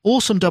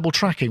awesome double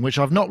tracking, which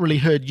I've not really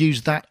heard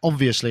used that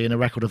obviously in a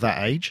record of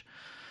that age.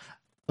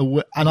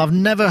 And I've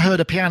never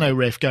heard a piano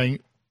riff going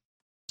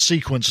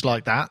sequenced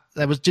like that.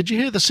 Did you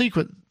hear the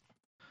sequence?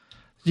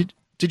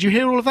 Did you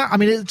hear all of that? I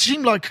mean, it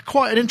seemed like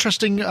quite an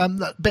interesting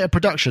bit of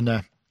production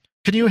there.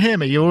 Can you hear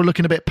me? You're all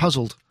looking a bit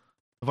puzzled.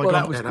 Well,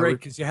 that was great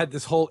because you had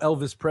this whole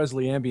Elvis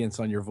Presley ambience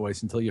on your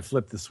voice until you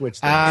flipped the switch.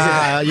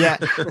 Yeah.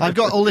 I've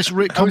got all this.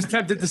 I was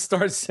tempted to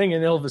start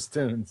singing Elvis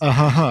tunes.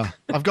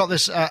 I've got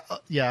this.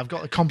 I've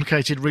got a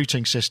complicated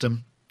routing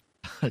system.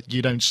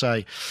 You don't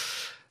say.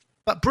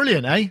 But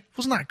brilliant, eh?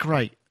 Wasn't that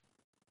great?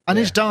 And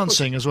his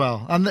dancing as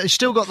well. And he's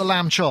still got the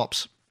lamb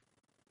chops.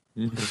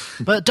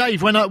 But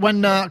Dave, when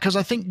because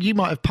I think you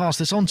might have passed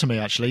this on to me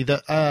actually,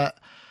 that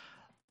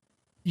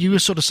you were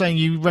sort of saying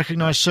you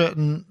recognise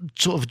certain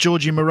sort of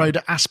Giorgio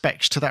Moroder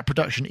aspects to that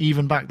production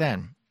even back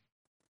then.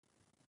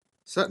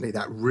 Certainly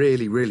that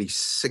really, really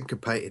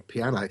syncopated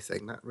piano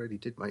thing, that really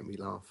did make me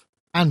laugh.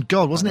 And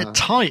God, wasn't it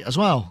tight as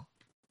well?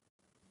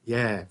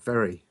 Yeah,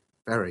 very,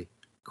 very.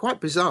 Quite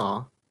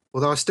bizarre,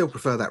 although I still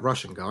prefer that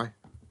Russian guy.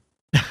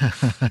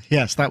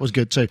 Yes, that was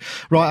good too.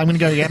 Right, I'm going to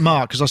go get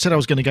Mark, because I said I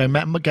was going to go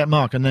get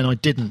Mark, and then I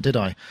didn't, did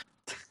I?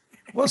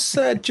 What's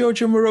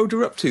Giorgio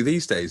Moroder up to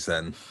these days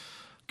then?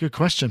 Good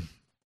question.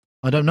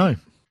 I don't know.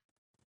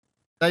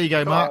 There you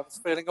go, Mark. I was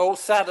feeling all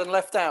sad and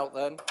left out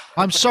then.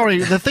 I'm sorry.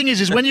 The thing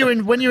is when you're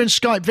in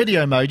Skype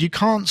video mode, you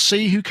can't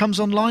see who comes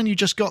online. You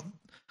just got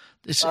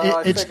I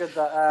figured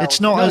that out.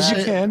 It's not as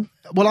you can.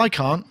 Well, I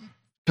can't.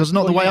 Because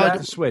not the way I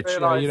switch.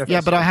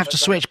 But I have to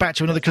switch back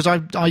to another because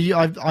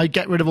I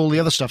get rid of all the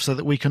other stuff so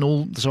that we can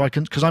all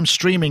because I'm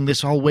streaming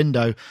this whole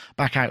window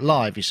back out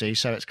live. You see,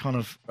 so it's kind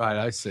of right.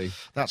 I see.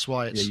 That's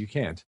why it's you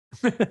can't.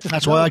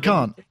 That's why I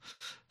can't.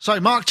 So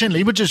Mark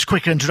Tinley, we'll just a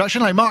quick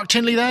introduction. Like Mark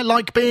Tinley there,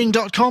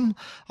 likebeing.com.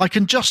 I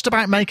can just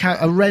about make out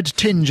a red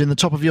tinge in the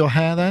top of your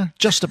hair there,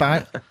 just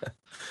about.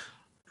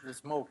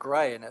 There's more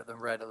grey in it than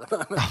red at the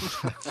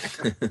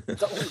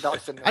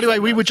moment. Anyway,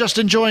 we were just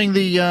enjoying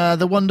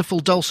the wonderful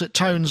dulcet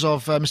tones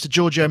of Mr.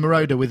 Giorgio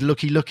Moroder with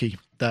Looky Looky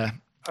there.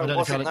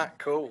 Wasn't that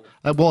cool?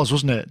 It was,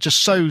 wasn't it?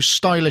 Just so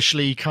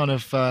stylishly kind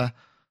of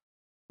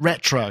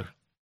retro.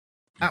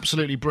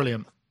 Absolutely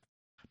brilliant.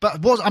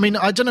 But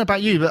I don't know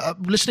about you,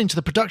 but listening to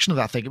the production of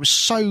that thing, it was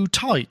so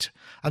tight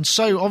and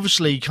so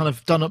obviously kind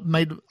of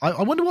made.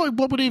 I wonder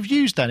what would he have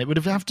used then? It would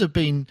have to have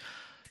been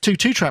two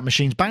 2-track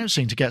machines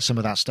bouncing to get some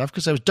of that stuff,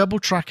 because there was double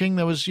tracking.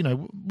 There was,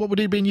 what would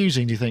he have been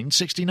using, do you think?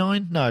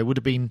 69? No, it would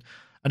have been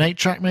an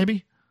 8-track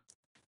maybe?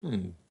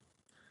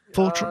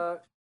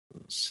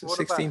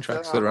 16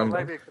 tracks I around.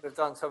 maybe you could have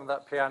done some of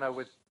that piano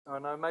with, oh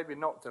no, maybe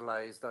not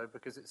delays though,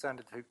 because it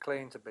sounded too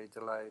clean to be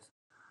delays.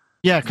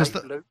 Yeah, because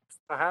loops,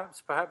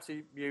 perhaps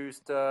he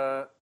used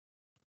 2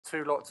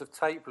 lots of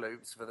tape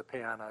loops for the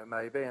piano,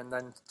 maybe, and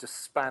then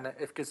just span it.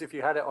 Because if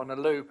you had it on a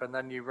loop and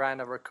then you ran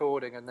a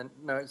recording, and then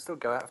it'd still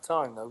go out of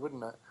time, though,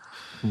 wouldn't it?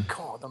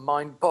 God, the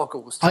mind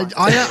boggles.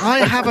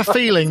 I have a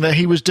feeling that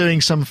he was doing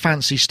some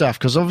fancy stuff,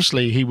 because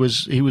obviously he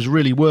was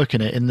really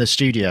working it in the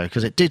studio,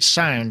 because it did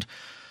sound,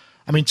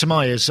 I mean, to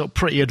my ears, sort of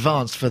pretty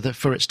advanced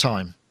for its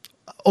time.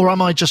 Or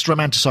am I just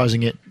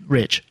romanticising it,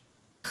 Rich?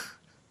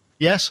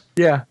 Yes?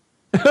 Yeah.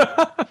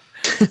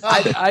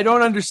 I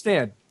don't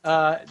understand.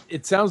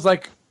 It sounds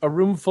like a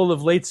room full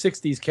of late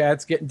 60s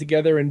cats getting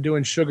together and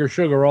doing Sugar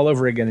Sugar all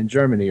over again in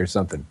Germany or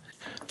something.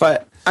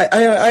 But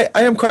I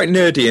am quite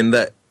nerdy in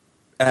that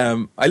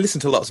I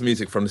listen to lots of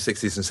music from the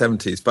 60s and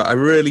 70s, but I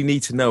really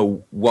need to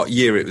know what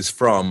year it was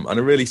from. And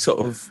I really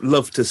sort of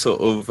love to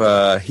sort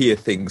of hear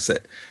things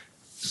that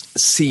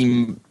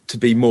seem to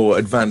be more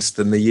advanced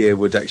than the year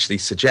would actually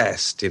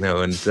suggest,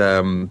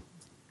 and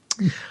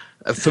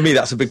for me,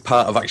 that's a big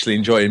part of actually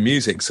enjoying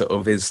music, sort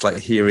of, is like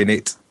hearing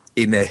it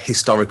in a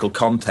historical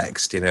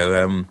context.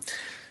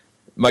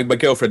 My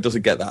girlfriend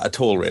doesn't get that at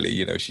all,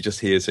 really. She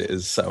just hears it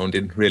as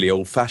sounding really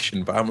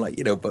old-fashioned. But I'm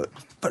like,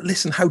 but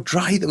listen how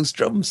dry those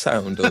drums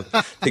sound, or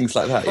things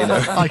like that.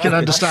 I can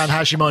understand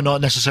how she might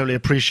not necessarily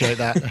appreciate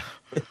that.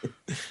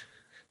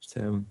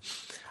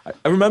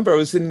 I remember I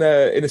was in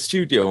a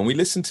studio and we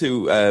listened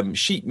to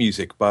sheet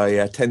music by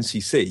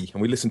 10cc,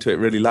 and we listened to it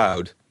really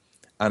loud.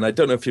 And I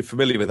don't know if you're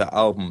familiar with that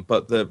album,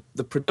 but the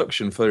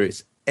production for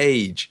its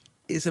age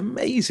is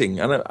amazing,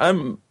 and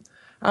I'm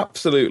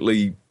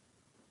absolutely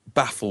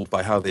baffled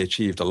by how they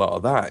achieved a lot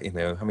of that. I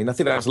mean, I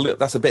think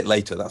that's a bit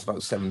later. That's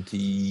about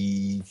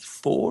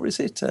 74,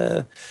 is it?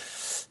 Or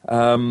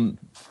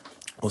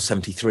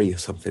 73 or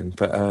something.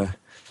 But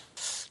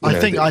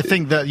I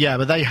think that, yeah,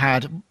 but they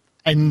had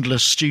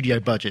endless studio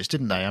budgets,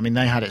 didn't they? I mean,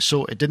 they had it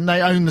sorted. Didn't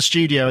they own the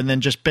studio and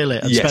then just bill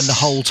it and spend the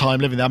whole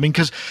time living there? I mean,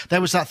 because there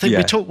was that thing,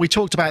 we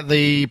talked about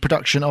the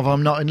production of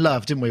I'm Not in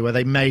Love, didn't we, where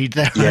they made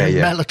their own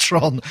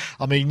Mellotron.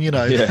 I mean,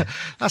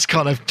 that's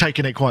kind of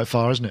taking it quite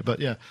far, isn't it? But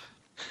yeah.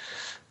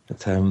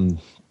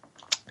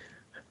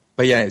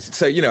 But yeah,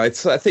 so,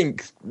 it's, I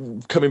think,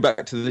 coming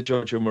back to the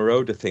Giorgio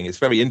Moroder thing, it's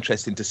very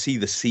interesting to see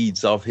the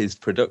seeds of his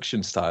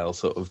production style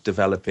sort of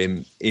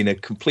developing in a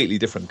completely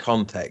different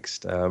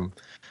context.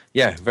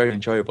 Yeah, very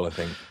enjoyable, I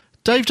think.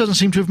 Dave doesn't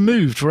seem to have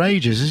moved for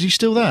ages. Is he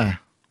still there?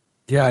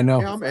 Yeah, I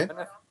know. Yeah, I'm in.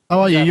 Oh,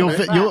 are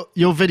you?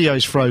 Your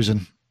video's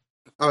frozen.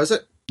 Oh, is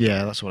it?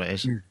 Yeah, that's what it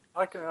is.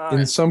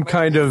 In some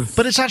kind of...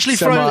 But it's actually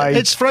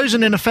it's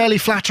frozen in a fairly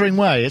flattering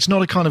way. It's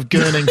not a kind of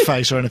gurning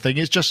face or anything.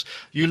 It's just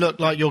you look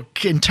like you're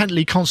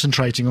intently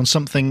concentrating on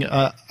something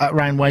at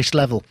around waist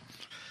level.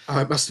 Oh,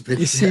 it must have been.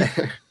 You see,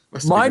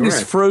 mine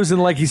is frozen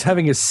like he's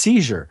having a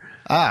seizure.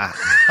 Ah,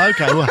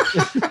 okay.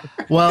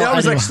 Well, I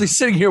was actually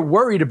sitting here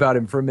worried about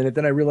him for a minute.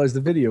 Then I realized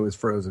the video is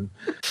frozen.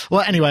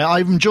 Well, anyway,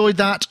 I've enjoyed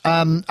that,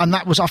 and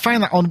I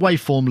found that on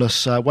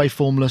Waveformless,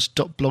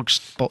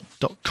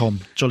 waveformless.blogspot.com.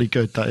 Jolly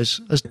good, that is.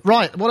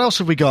 Right, what else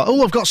have we got?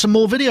 Oh, I've got some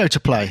more video to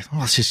play.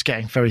 Oh, this is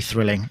getting very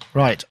thrilling.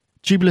 Right,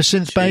 Tubular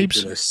Synth Babes.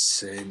 Tubular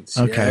Synths.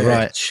 Okay,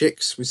 right.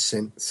 Chicks with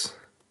synths.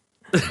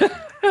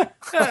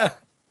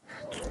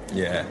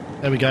 Yeah.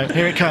 There we go.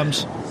 Here it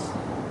comes.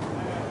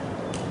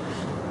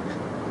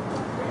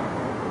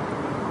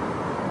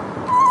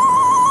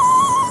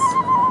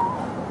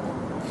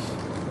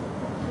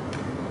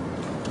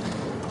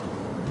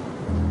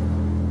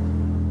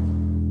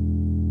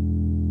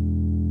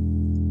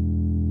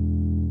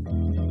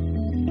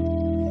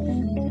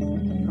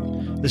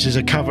 This is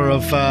a cover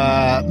of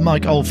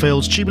Mike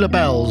Oldfield's Tubular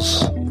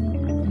Bells.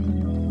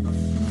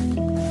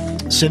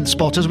 Synth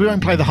Spotters. We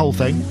won't play the whole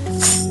thing.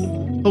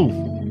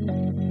 Oh.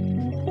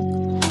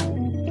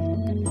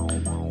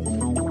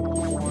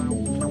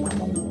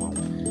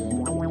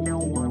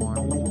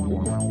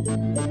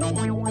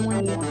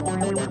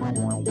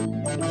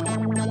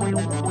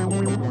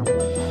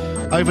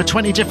 Over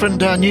 20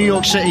 different New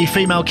York City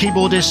female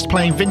keyboardists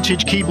playing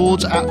vintage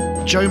keyboards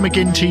at Joe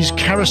McGinty's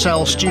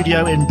Carousel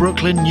Studio in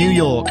Brooklyn, New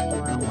York.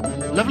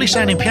 Lovely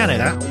sounding piano,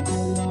 that.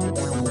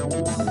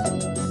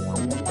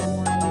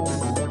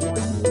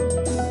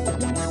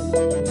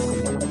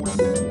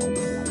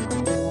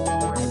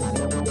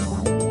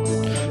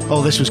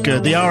 Oh, this was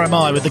good. The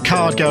RMI with the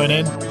card going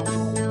in.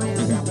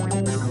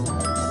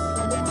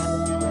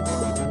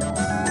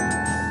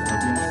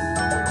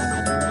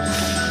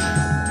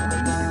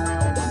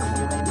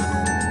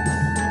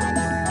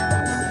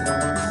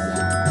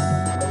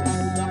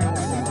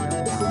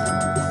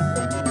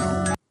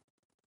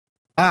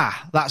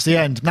 Ah, that's the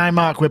end. Now,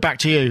 Mark, we're back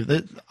to you.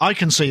 I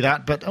can see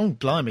that, but oh,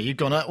 blimey, you've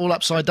gone all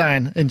upside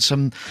down in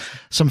some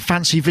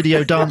fancy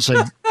video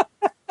dancing.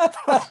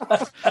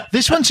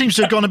 This one seems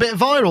to have gone a bit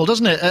viral,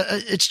 doesn't it?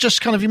 It's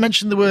just kind of, you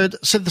mentioned the word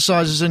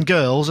synthesizers and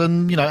girls,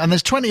 and and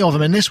there's 20 of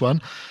them in this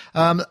one.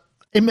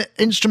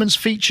 Instruments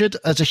featured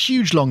as a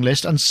huge long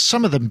list, and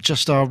some of them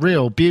just are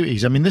real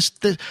beauties. I mean, this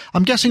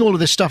I'm guessing all of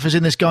this stuff is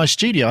in this guy's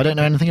studio. I don't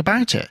know anything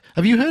about it.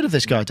 Have you heard of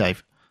this guy,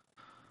 Dave?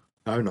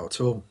 No, not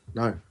at all.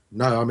 No.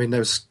 I mean,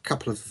 there's a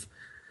couple of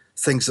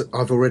things that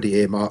I've already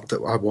earmarked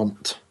that I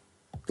want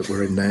that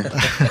were in there.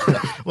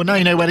 Well, now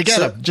you know where to get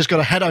them. Just got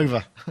to head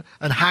over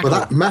and haggle.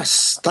 Well,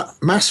 that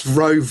Mass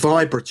Row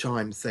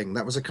Vibrachime thing,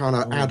 that was a kind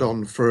of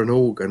add-on for an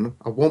organ.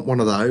 I want one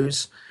of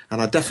those,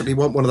 and I definitely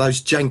want one of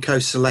those Janko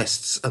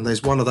Celestes, and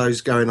there's one of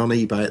those going on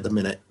eBay at the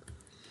minute.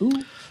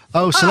 Ooh.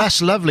 Oh,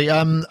 Celeste, lovely.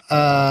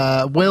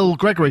 Will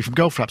Gregory from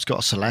Goldfrap's got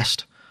a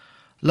Celeste.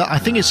 I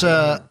think is it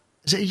a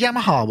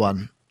Yamaha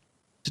one?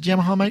 Did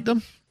Yamaha make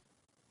them?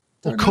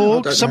 Or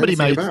Korg? Somebody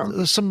made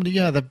somebody.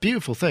 Yeah, they're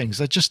beautiful things.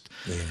 They're just.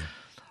 Yeah.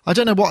 I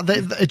don't know what.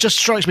 It just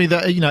strikes me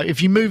that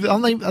if you move, are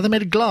they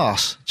made of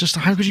glass? Just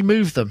how could you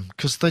move them?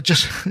 Because they're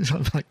just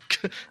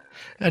like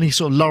any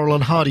sort of Laurel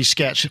and Hardy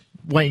sketch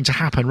waiting to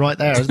happen right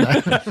there, isn't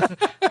there?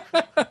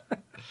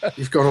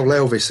 You've got all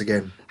Elvis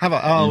again. Have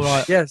I? Oh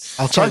right. Yes.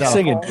 I'll try that.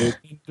 Singing.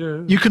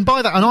 You can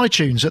buy that on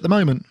iTunes at the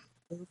moment.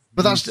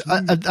 But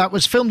that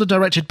was filmed and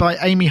directed by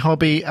Amy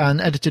Hobby and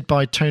edited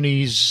by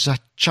Tony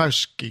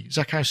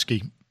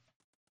Zakowski.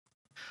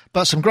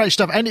 But some great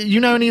stuff. And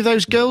you know any of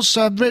those girls,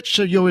 Rich?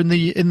 You're in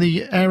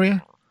the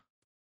area.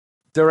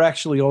 They're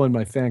actually all in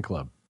my fan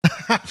club.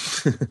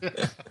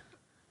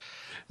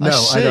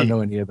 No, I don't know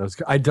any of those.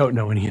 I don't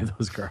know any of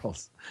those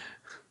girls.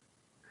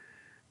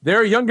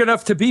 They're young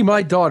enough to be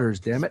my daughters.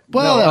 Damn it!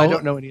 Well, no, I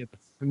don't know any of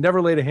them. I've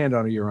never laid a hand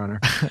on her, Your Honor.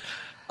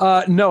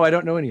 No, I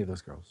don't know any of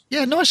those girls.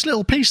 Yeah, nice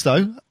little piece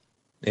though.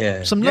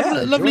 Yeah, some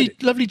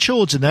lovely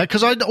chords in there.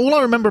 Because all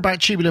I remember about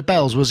Tubular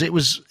Bells was it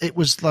was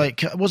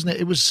like, wasn't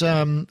it? It was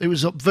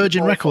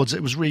Virgin Records.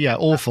 It was really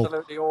awful.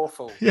 Absolutely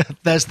awful. Yeah,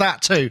 there's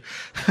that too.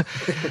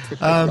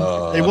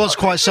 It was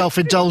quite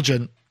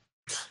self-indulgent.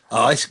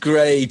 Oh, it's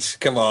great.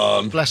 Come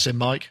on, bless him,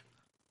 Mike.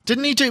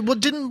 Didn't he do?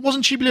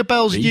 Wasn't Tubular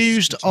Bells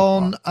used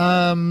on?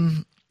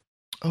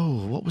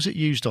 What was it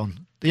used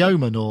on? The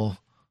Omen or?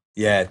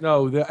 Yeah.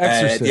 No, The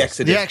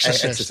Exorcist. The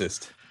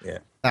Exorcist. Yeah.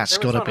 That's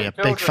got to be a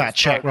big fat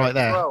check right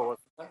there. Well,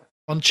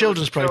 on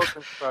children's program.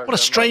 What a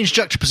strange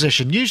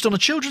juxtaposition. Used on a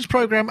children's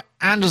program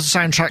and as a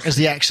soundtrack as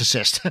The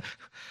Exorcist.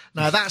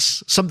 Now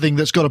that's something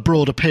that's got a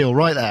broad appeal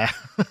right there.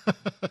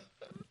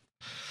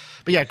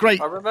 But yeah,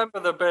 great. I remember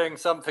there being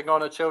something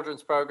on a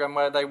children's program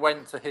where they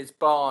went to his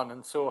barn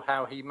and saw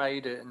how he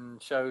made it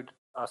and showed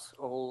us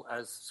all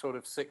as sort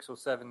of 6 or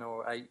 7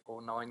 or 8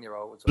 or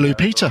 9-year-olds. Blue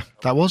Peter,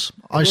 that was.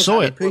 I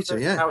saw it. Peter,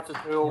 yeah. How to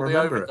do all the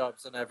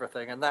overdubs and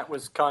everything, and that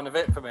was kind of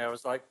it for me. I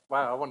was like,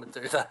 wow, I want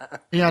to do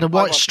that. He had a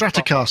white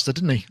Stratocaster,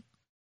 didn't he?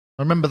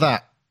 I remember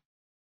that.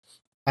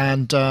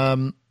 And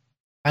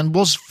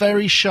was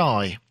very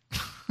shy.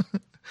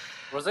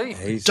 Was he?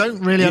 Yeah, don't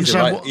really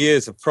understand. He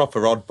is a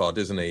proper oddbod,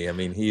 isn't he? I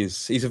mean,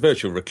 he's a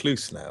virtual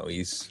recluse now.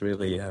 He's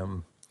really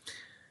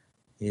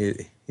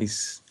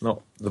he's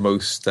not the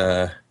most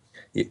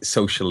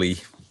socially.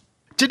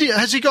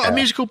 Has he got a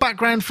musical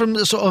background from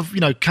the sort of,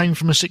 came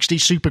from a 60s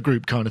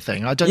supergroup kind of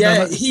thing? I don't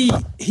know.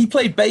 Yeah, he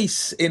played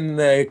bass in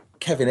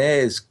Kevin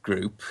Ayers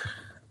group,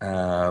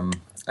 I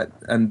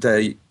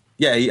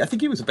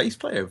think he was a bass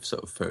player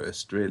sort of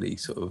first, really,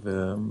 sort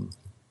of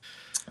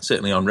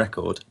certainly on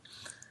record.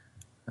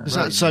 Is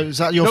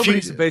that your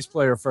Nobody's a bass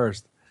player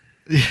first?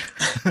 Very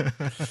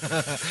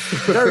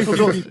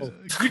few people.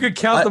 You could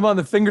count them on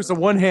the fingers of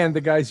one hand,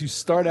 the guys who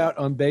start out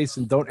on bass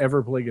and don't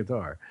ever play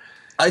guitar.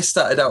 I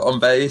started out on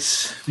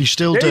bass. You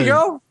still do. There you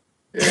go.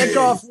 Take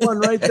off one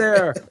right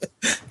there.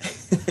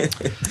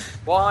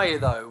 Why,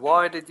 though?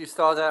 Why did you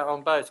start out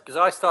on bass? Because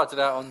I started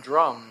out on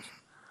drums,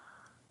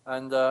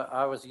 and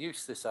I was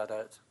useless at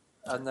it.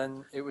 And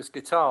then it was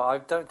guitar. I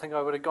don't think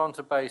I would have gone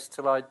to bass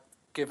till I'd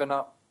given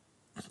up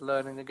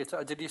learning the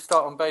guitar. Did you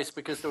start on bass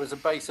because there was a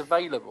bass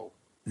available?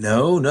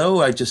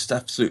 No, I just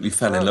absolutely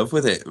fell in love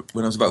with it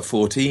when I was about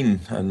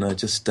 14, and I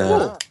just,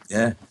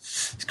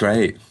 it's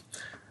great.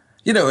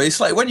 It's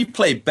like when you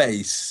play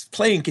bass,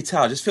 playing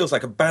guitar just feels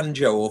like a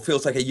banjo or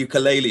feels like a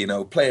ukulele,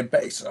 playing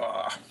bass.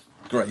 Oh,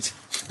 great.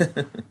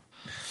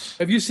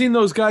 Have you seen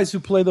those guys who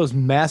play those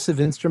massive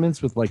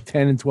instruments with like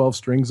 10 and 12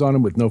 strings on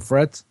them with no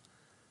frets?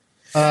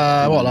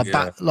 Like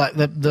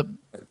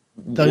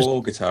those wall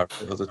guitar.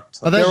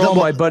 They're all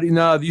my buddy.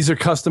 No, these are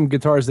custom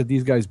guitars that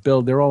these guys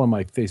build. They're all on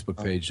my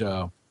Facebook page.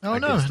 No,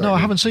 I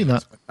haven't seen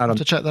that. I have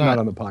to check that out. Not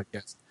on the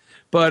podcast.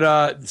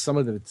 But some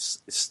of the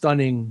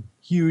stunning,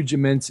 huge,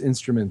 immense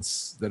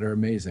instruments that are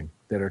amazing,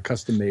 that are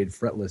custom made,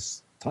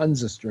 fretless,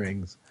 tons of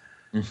strings.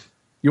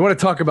 You want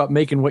to talk about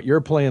making what you're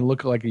playing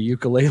look like a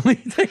ukulele?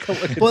 Take a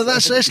look at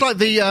it's like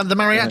the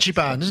mariachi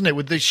band, isn't it?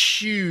 With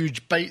this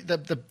huge,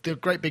 the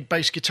great big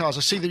bass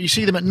guitars. You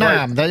see them at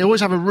NAMM. Right. They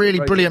always have a really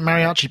brilliant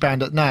mariachi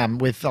band at NAMM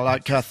with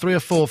 3 or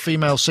 4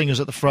 female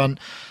singers at the front,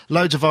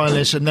 loads of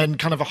violinists, and then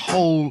kind of a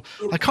whole.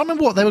 I can't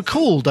remember what they were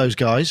called. Those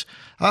guys.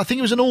 I think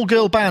it was an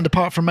all-girl band,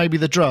 apart from maybe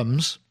the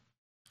drums.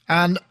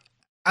 and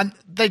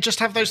they just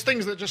have those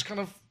things that just kind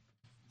of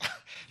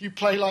you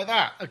play like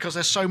that because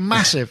they're so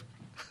massive.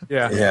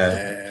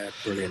 Yeah.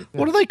 Brilliant.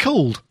 What are they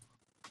called?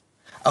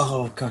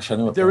 Oh gosh, I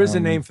know. There is a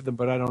name for them,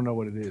 but I don't know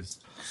what it is.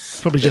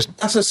 Probably just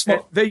That's a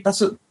small. They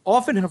That's a.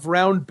 often have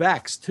round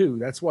backs too.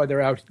 That's why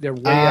they're out. They're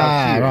way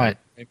Ah, out here. right.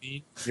 I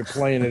mean, you're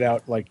playing it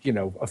out like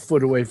a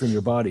foot away from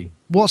your body.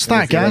 What's And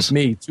that, if you're Gaz? Like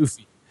me, 2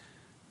 feet.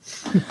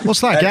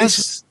 What's that,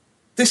 Gaz?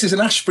 This is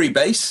an Ashbury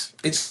bass.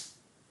 It's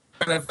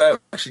kind of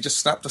actually just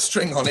snapped a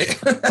string on it.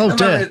 Oh,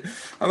 dear.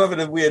 I'm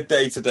having a weird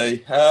day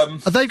today.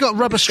 They've got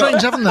rubber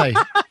strings, haven't they?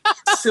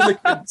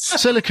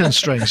 Silicon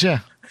strings, yeah.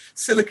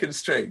 Silicon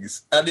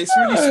strings, and it's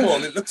really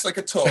small. It looks like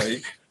a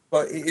toy,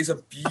 but it is a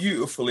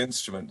beautiful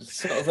instrument.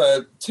 It's sort of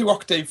a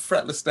 2-octave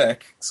fretless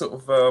neck, sort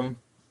of,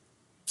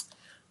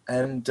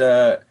 and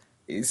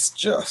it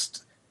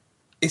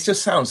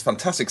just sounds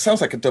fantastic.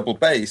 Sounds like a double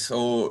bass,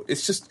 or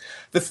it's just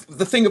the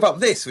thing about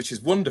this, which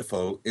is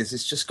wonderful, is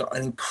it's just got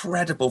an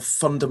incredible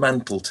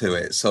fundamental to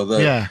it. So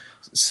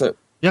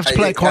you have to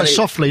play it quite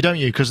softly, don't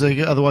you? Because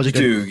otherwise you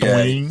do. go,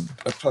 Yeah,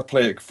 I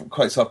play it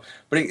quite soft,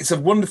 but it's a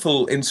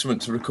wonderful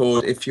instrument to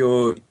record if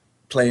you're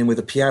playing with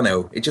a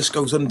piano. It just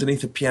goes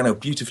underneath a piano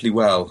beautifully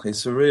well.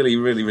 It's a really,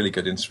 really, really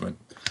good instrument.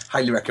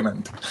 Highly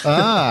recommend.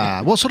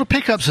 What sort of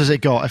pickups has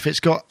it got? If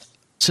it's got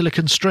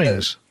silicon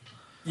strings?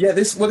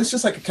 It's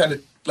just like a kind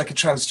of like a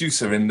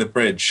transducer in the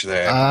bridge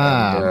there.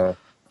 And,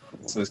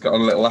 so it's got a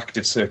little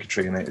active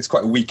circuitry in it. It's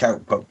quite a weak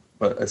output,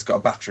 but it's got a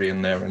battery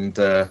in there, and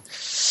I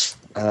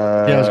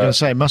was going to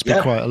say it must be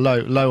quite a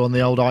low on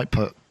the old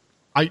output.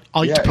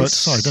 Output.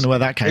 Sorry, I don't know where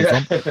that came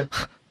from.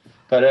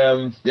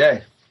 But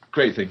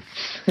great thing.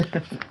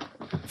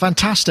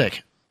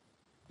 Fantastic.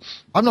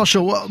 I'm not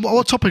sure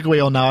what topic are we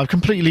on now. I've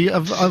completely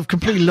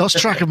lost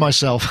track of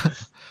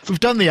myself. We've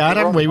done the ad,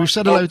 haven't we? We've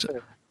said hello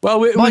to.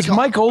 Well, it was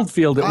Mike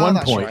Oldfield at one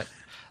point. Right.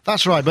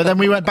 That's right, but then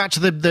we went back to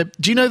the.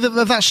 Do you know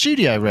that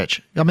studio,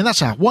 Rich? I mean,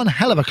 that's one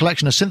hell of a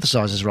collection of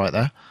synthesizers right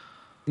there.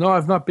 No,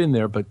 I've not been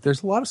there, but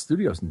there's a lot of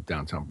studios in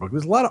downtown Brooklyn.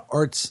 There's a lot of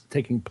arts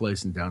taking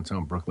place in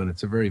downtown Brooklyn.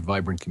 It's a very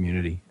vibrant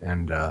community,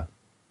 and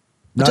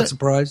not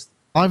surprised.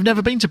 I've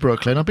never been to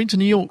Brooklyn. I've been to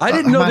New York. I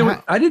didn't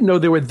know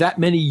there were that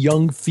many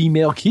young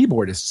female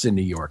keyboardists in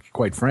New York,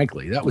 quite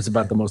frankly. That was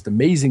about the most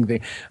amazing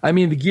thing. I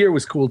mean, the gear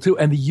was cool, too,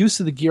 and the use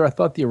of the gear, I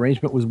thought the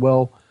arrangement was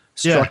well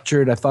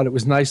structured. I thought it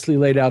was nicely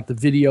laid out. The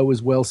video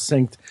was well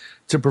synced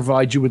to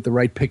provide you with the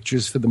right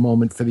pictures for the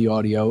moment for the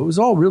audio. It was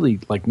all really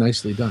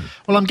nicely done.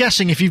 Well, I'm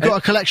guessing if you've got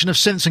a collection of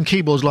synths and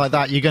keyboards like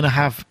that, you're going to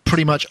have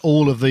pretty much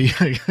all of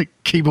the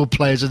keyboard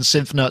players and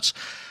synth nuts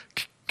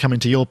coming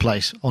to your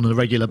place on a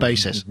regular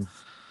basis.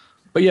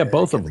 But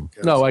both of them.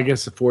 No, I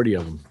guess 40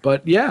 of them.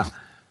 But yeah.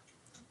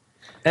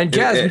 And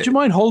Gaz, would you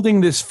mind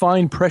holding this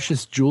fine,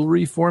 precious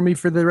jewelry for me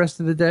for the rest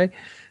of the day?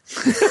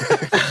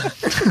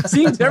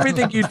 Seems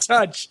everything you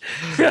touch.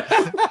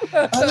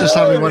 Just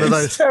having one of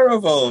those.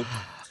 Terrible.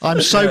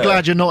 I'm so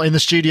glad you're not in the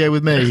studio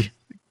with me.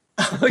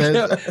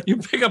 You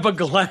pick up a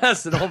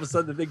glass and all of a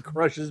sudden the thing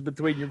crushes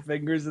between your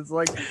fingers. It's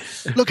like,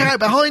 look out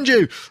behind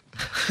you.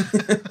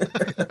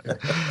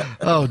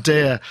 Oh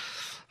dear.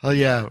 Oh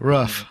yeah,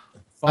 rough.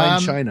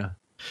 Fine china.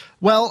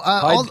 Well,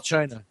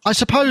 China. I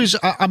suppose,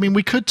 I mean,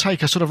 we could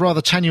take a sort of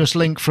rather tenuous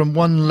link from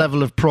one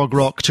level of prog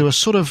rock to a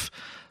sort of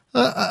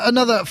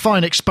another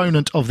fine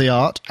exponent of the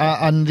art,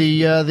 and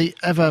the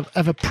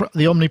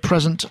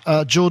omnipresent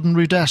Jordan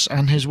Rudess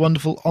and his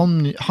wonderful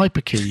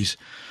hyperkeys.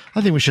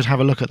 I think we should have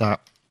a look at that.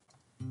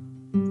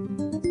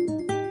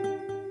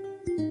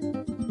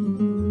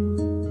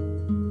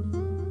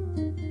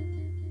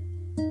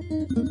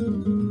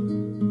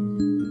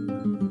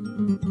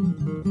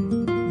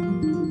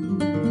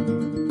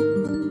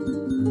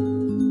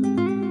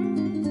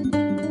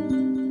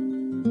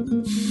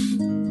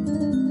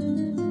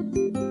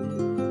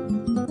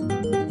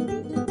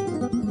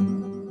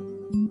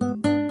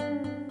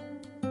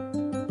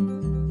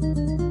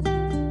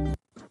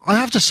 I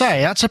have to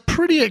say, that's a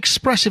pretty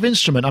expressive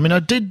instrument. I mean, I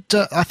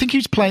think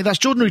he's playing, that's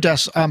Jordan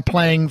Rudess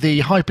playing the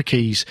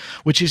hyperkeys,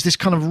 which is this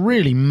kind of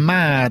really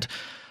mad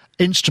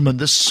instrument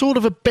that's sort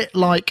of a bit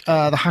like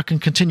the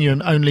Haken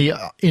Continuum, only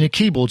in a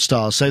keyboard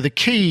style. So the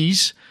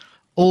keys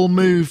all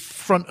move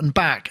front and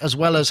back, as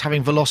well as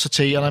having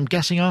velocity, and I'm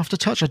guessing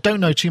aftertouch. I don't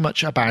know too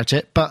much about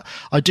it, but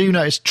I do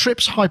know it's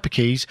Trips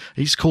Hyperkeys.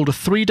 It's called a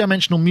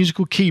 3-dimensional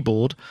musical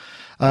keyboard.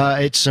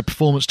 It's a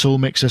performance tool,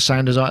 mixer,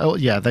 sound design. Oh,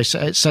 yeah,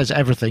 it says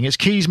everything. Its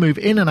keys move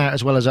in and out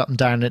as well as up and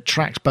down. And it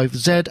tracks both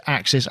Z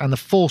axis and the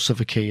force of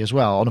a key as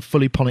well on a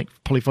fully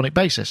polyphonic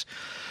basis.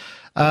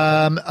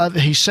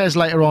 He says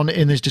later on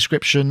in his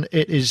description,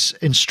 it is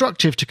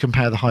instructive to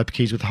compare the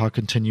hyperkeys with the Haken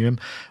Continuum,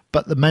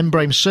 but the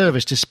membrane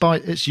service,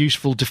 despite its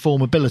useful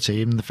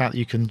deformability and the fact that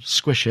you can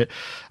squish it,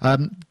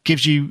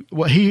 gives you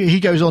what he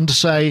goes on to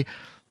say,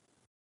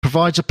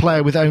 provides a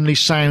player with only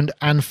sound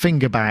and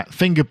finger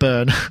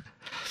burn.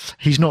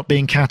 He's not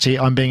being catty,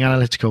 I'm being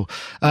analytical.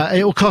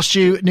 It will cost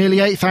you nearly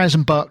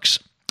 $8,000,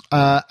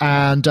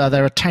 and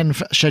there are 10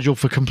 scheduled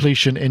for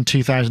completion in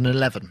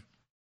 2011.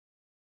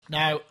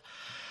 Now,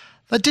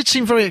 that did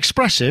seem very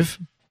expressive,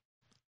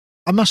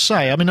 I must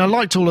say, I mean, I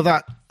liked all of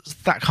that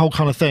whole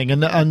kind of thing,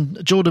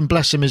 and Jordan,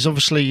 bless him, is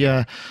obviously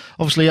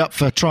up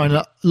for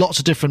trying lots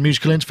of different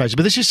musical interfaces.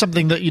 But this is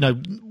something that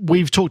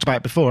we've talked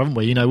about before, haven't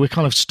we? We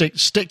kind of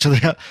stick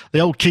to the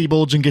old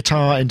keyboards and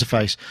guitar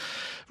interface.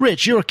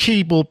 Rich, you're a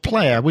keyboard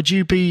player. Would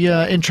you be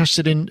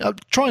interested in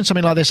trying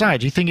something like this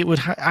out? Do you think it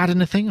would add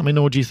anything? I mean,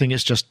 or do you think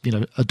it's just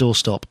a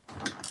doorstop?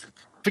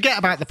 Forget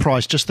about the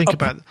price. Just think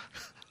about.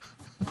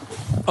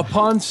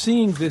 Upon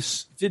seeing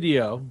this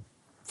video,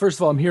 first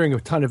of all, I'm hearing a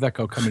ton of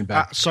echo coming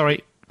back.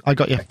 Sorry, I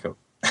got you. Echo.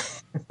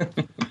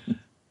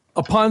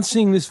 Upon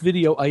seeing this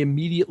video, I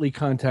immediately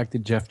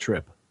contacted Jeff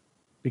Tripp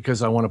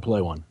because I want to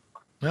play one.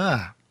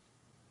 Ah.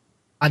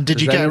 And did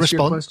Does you that get a answer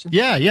your response? question?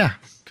 Yeah,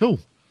 cool.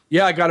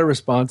 Yeah, I got a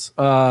response.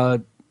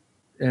 And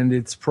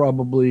it's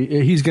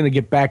probably, he's going to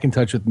get back in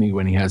touch with me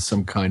when he has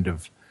some kind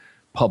of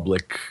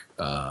public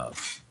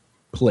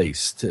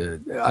place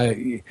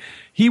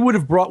he would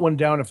have brought one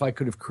down if I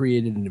could have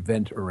created an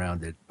event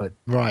around it. But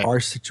our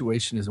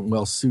situation isn't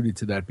well suited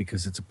to that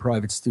because it's a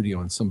private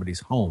studio in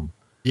somebody's home.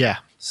 Yeah.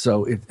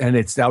 So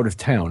it's out of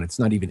town. It's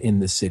not even in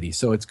the city.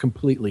 So it's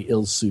completely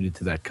ill-suited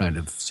to that kind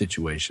of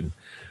situation.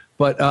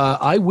 But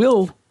I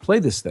will play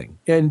this thing.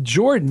 And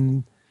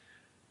Jordan,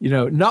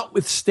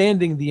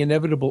 notwithstanding the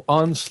inevitable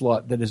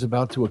onslaught that is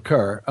about to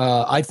occur,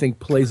 I think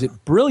plays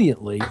it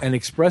brilliantly and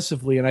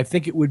expressively. And I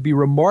think it would be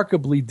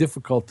remarkably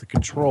difficult to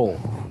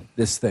control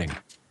this thing.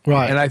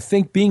 Right. And I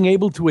think being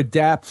able to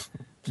adapt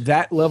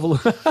that level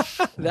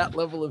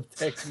of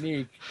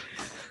technique.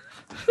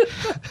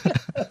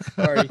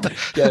 Sorry.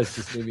 Yes,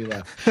 just made me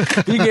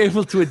laugh. Being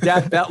able to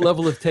adapt that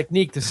level of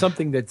technique to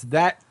something that's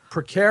that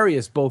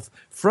precarious, both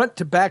front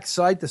to back,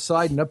 side to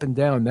side, and up and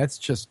down, that's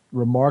just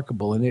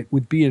remarkable. And it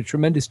would be a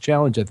tremendous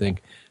challenge, I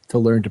think, to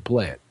learn to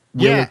play it.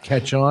 Will it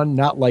catch on?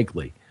 Not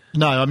likely.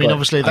 No, I mean,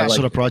 obviously that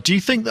sort of pride. Do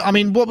you think that, I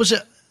mean, what is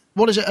it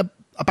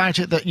about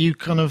it that you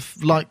kind of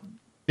like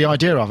the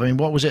idea of? I mean,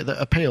 what was it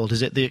that appealed?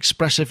 Is it the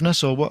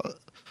expressiveness or what?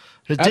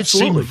 It did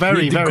seem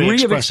very, very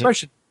expressive. Of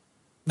expression.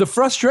 The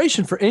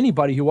frustration for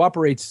anybody who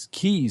operates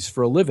keys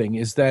for a living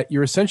is that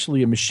you're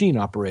essentially a machine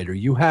operator.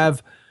 You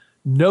have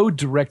no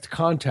direct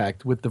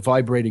contact with the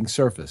vibrating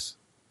surface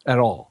at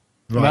all.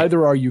 Right.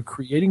 Neither are you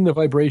creating the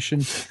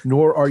vibration,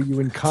 nor are you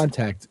in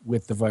contact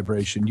with the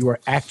vibration. You are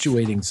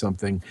actuating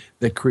something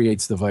that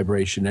creates the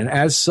vibration. And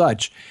as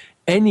such,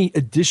 any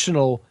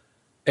additional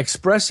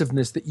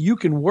expressiveness that you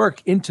can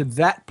work into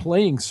that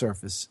playing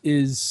surface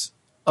is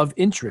of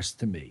interest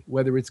to me.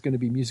 Whether it's going to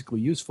be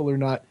musically useful or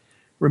not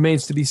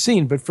remains to be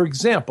seen. But for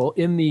example,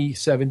 in the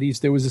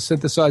 70s, there was a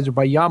synthesizer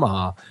by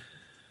Yamaha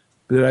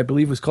that I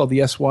believe was called the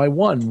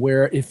SY1,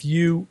 where if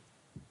you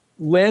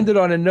landed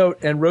on a note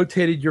and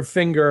rotated your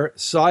finger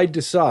side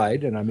to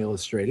side, and I'm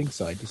illustrating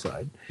side to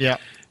side, you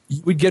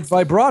would get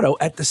vibrato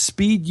at the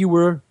speed you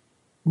were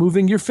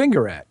moving your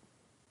finger at.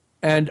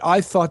 And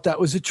I thought that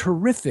was a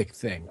terrific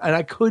thing. And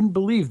I couldn't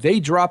believe they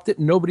dropped it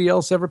and nobody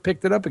else ever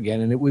picked it up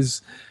again. And it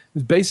was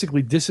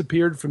basically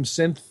disappeared from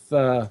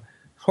synth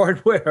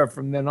hardware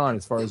from then on,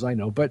 as far as I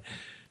know. But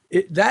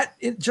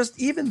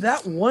even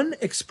that one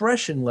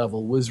expression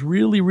level was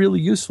really, really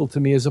useful to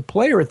me as a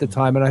player at the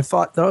time. And I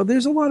thought, though,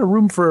 there's a lot of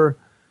room for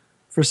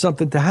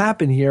something to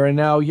happen here. And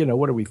now,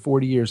 what are we,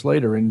 40 years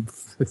later and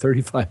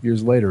 35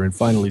 years later, and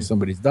finally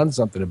somebody's done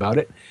something about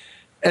it.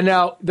 And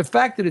now the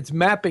fact that it's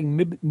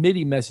mapping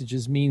MIDI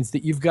messages means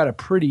that you've got a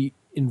pretty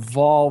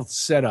involved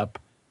setup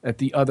at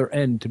the other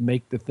end to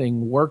make the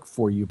thing work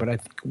for you. But I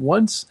think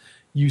once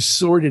you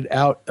sorted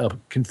out a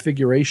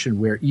configuration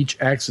where each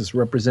axis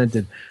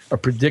represented a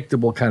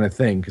predictable kind of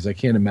thing, because I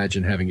can't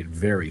imagine having it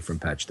vary from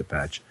patch to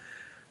patch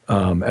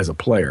as a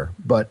player.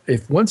 But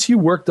once you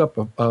worked up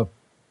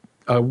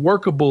a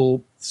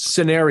workable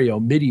scenario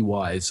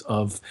MIDI-wise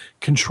of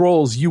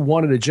controls you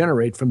wanted to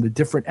generate from the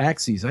different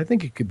axes, I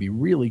think it could be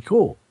really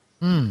cool.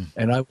 And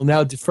I will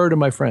now defer to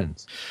my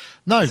friends.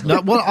 No.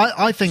 Well,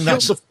 I think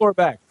that's the floor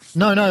back.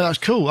 No, that's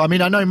cool. I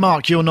mean, I know,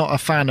 Mark, you're not a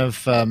fan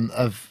of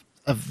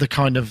the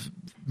kind of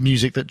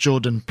music that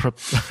Jordan.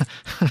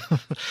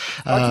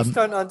 I just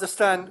don't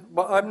understand.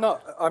 Well, I'm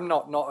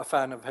not a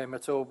fan of him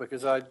at all,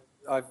 because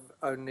I've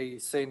only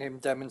seen him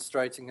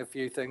demonstrating a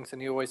few things,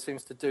 and he always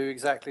seems to do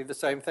exactly the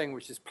same thing,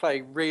 which is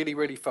play really,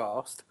 really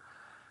fast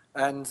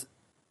and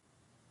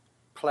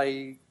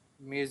play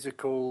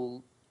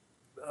musical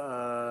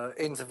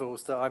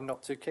intervals that I'm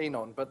not too keen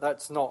on. But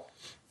that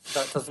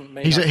doesn't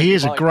mean he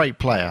is a great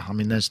player. I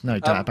mean, there's no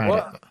doubt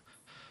about it.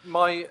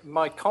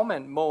 My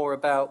comment more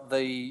about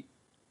the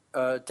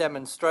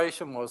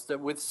demonstration was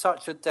that with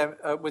such an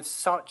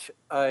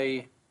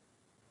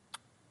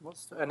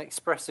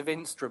expressive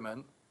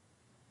instrument,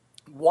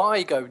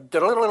 why go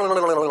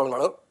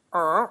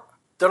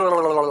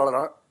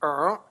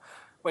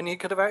when you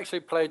could have actually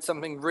played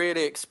something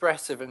really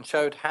expressive and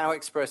showed how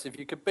expressive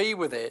you could be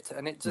with it?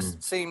 And it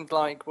just seemed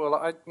like, well,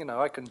 I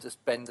can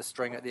just bend a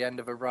string at the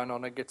end of a run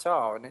on a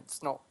guitar, and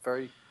it's not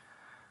very.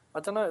 I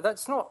don't know.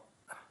 That's not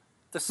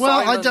the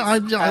silence.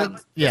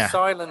 The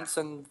silence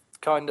and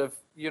kind of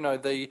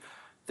the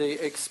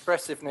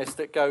expressiveness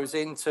that goes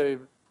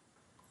into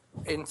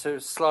into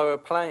slower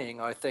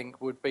playing, I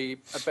think, would be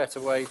a better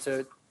way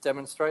to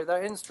demonstrate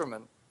that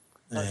instrument.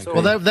 That's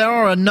all. Well, there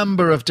are a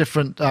number of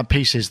different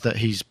pieces that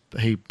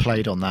he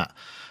played on that.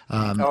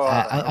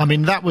 I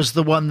mean, that was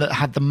the one that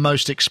had the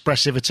most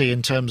expressivity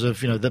in terms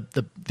of, you know,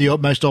 the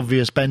most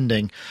obvious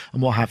bending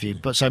and what have you.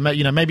 But so,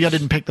 you know, maybe I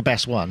didn't pick the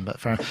best one,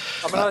 but fair.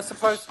 I mean,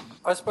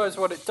 I suppose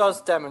what it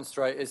does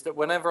demonstrate is that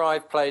whenever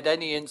I've played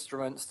any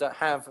instruments that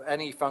have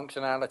any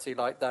functionality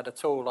like that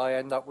at all, I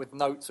end up with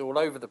notes all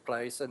over the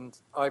place, and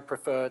I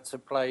prefer to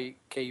play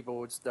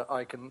keyboards that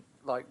I can,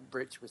 like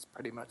Rich was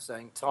pretty much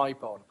saying,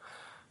 type on.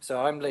 So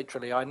I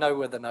know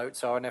where the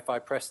notes are, and if I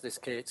press this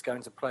key, it's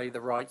going to play the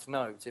right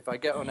note. If I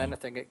get on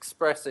anything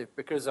expressive,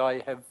 because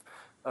I have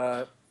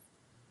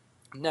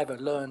never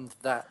learned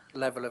that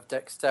level of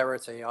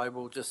dexterity, I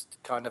will just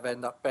kind of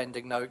end up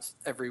bending notes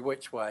every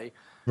which way,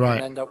 Right.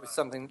 and end up with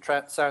something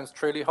that sounds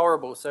truly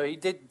horrible. So he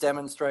did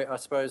demonstrate, I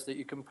suppose, that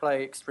you can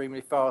play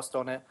extremely fast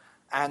on it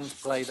and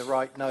play the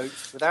right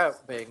notes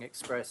without being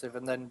expressive,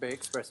 and then be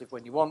expressive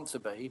when you want to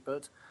be,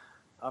 but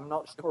I'm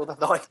not sure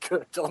that I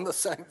could on the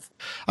same.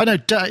 I know,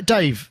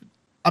 Dave,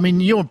 I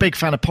mean, you're a big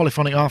fan of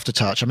polyphonic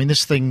aftertouch. I mean,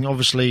 this thing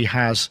obviously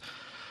has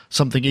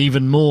something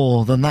even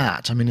more than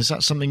that. I mean, is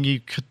that something you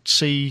could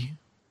see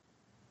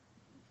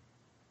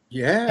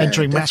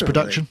entering mass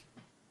production?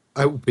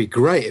 It would be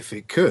great if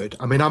it could.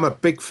 I mean, I'm a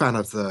big fan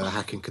of the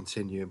Hacking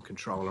Continuum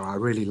controller. I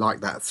really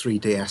like that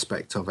 3D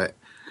aspect of it.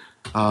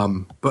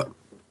 But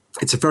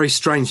it's a very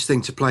strange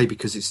thing to play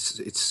because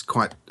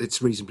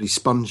it's reasonably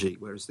spongy.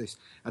 Whereas this,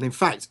 and in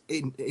fact,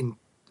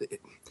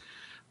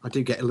 I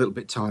do get a little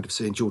bit tired of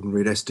seeing Jordan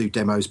Rudess do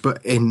demos.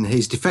 But in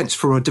his defence,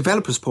 from a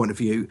developer's point of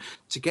view,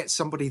 to get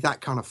somebody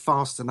that kind of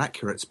fast and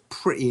accurate is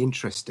pretty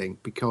interesting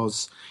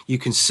because you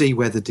can see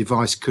where the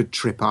device could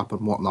trip up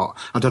and whatnot.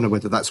 I don't know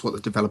whether that's what the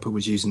developer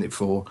was using it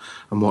for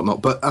and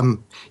whatnot. But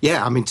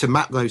yeah, I mean, to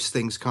map those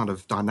things kind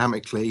of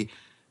dynamically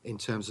in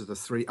terms of the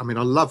three. I mean,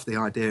 I love the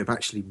idea of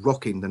actually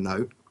rocking the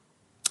note.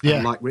 Yeah.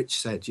 And like Rich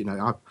said, you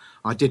know,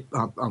 I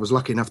was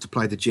lucky enough to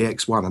play the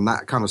GX1, and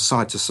that kind of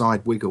side to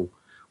side wiggle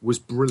was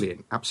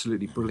brilliant,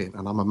 absolutely brilliant,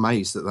 and I'm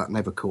amazed that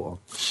never caught on.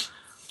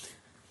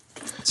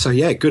 So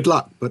yeah, good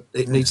luck, but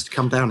it needs to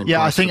come down in price.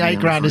 I think for me,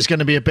 £8,000 is going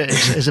to be a bit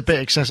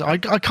excessive. I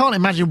can't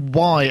imagine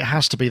why it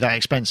has to be that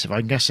expensive.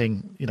 I'm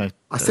guessing, you know.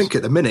 I think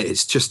at the minute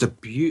it's just a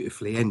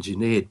beautifully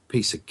engineered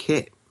piece of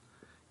kit.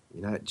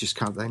 You know,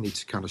 they need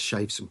to kind of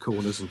shave some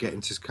corners and get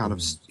into kind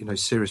of, you know,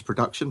 serious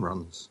production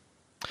runs.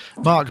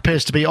 Mark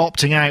appears to be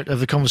opting out of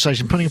the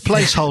conversation, putting a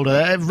placeholder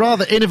there,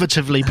 rather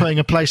innovatively putting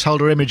a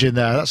placeholder image in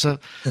there.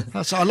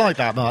 I like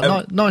that,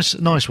 Mark.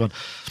 Nice one.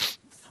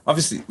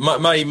 Obviously,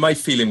 my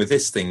feeling with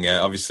this thing,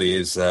 obviously,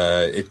 is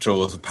it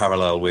draws a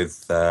parallel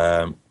with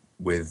the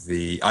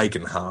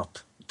Eigenharp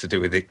to do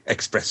with the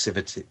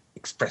expressivity,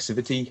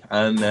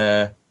 and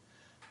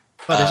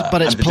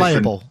but it's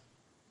playable.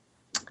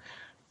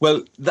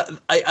 Well,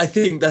 I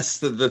think that's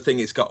the thing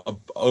it's got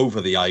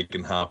over the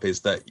Eigenharp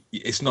is that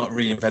it's not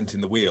reinventing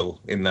the wheel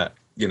in that,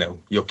 you know,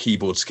 your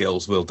keyboard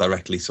skills will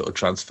directly sort of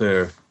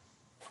transfer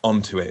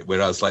onto it,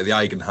 whereas like the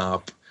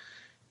Eigenharp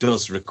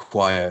does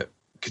require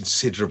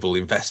considerable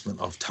investment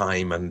of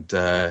time and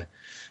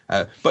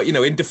but, you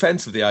know, in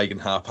defense of the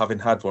Eigenharp, having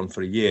had one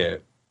for a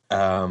year,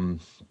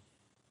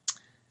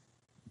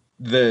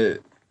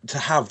 to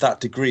have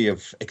that degree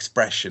of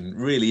expression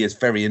really is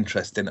very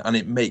interesting, and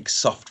it makes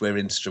software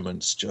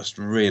instruments just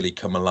really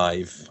come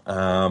alive.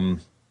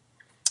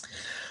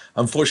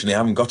 Unfortunately, I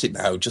haven't got it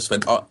now. Just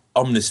when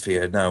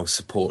Omnisphere now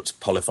supports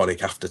polyphonic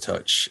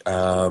aftertouch,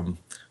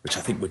 which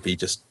I think would be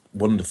just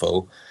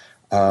wonderful.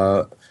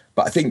 But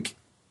I think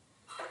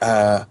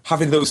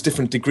having those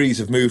different degrees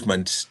of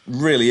movement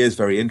really is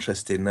very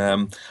interesting.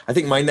 I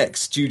think my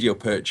next studio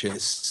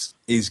purchase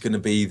is going to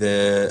be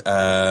the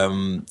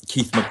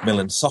Keith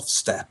Macmillan Soft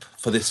Step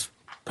for this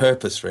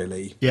purpose,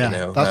 really. Yeah, you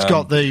know? That's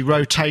got the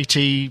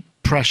rotatey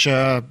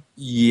pressure,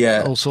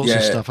 all sorts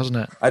of stuff, hasn't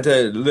it? I had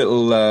a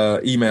little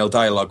email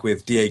dialogue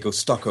with Diego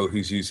Stocco,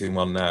 who's using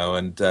one now,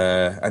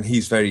 and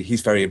he's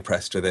very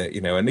impressed with it.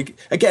 You know, and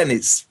again,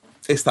 it's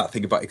that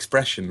thing about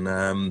expression.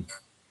 And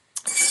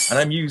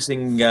I'm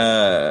using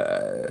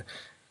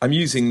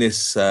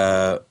this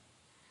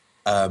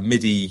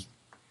MIDI.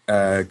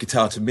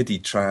 Guitar to MIDI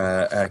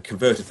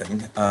converter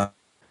thing, but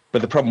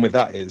the problem with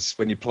that is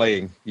when you're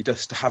playing, you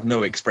just have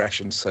no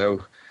expression.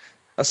 So,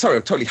 sorry,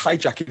 I'm totally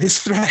hijacking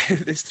this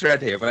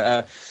thread here,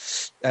 but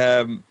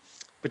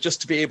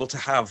just to be able to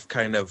have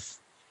kind of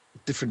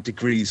different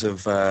degrees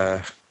of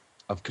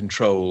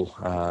control,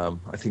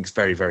 I think is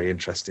very, very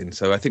interesting.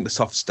 So I think the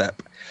Soft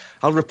Step,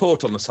 I'll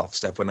report on the Soft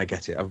Step when I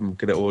get it. I'm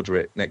going to order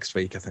it next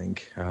week, I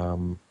think.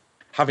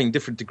 Having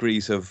different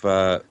degrees of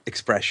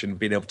expression,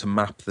 being able to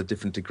map the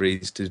different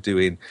degrees to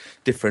doing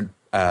different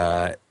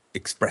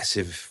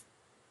expressive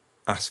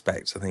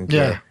aspects, I think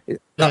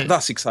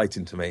that's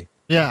exciting to me.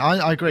 Yeah,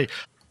 I agree.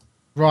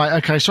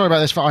 Right, okay, sorry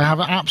about this, but I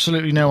have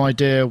absolutely no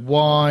idea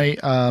why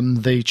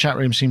the chat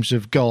room seems to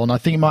have gone. I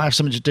think it might have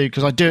something to do,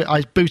 because I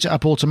boot it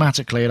up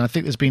automatically, and I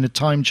think there's been a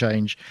time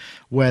change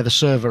where the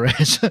server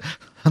is.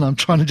 and I'm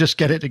trying to just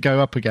get it to go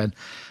up again.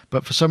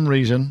 But for some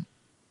reason,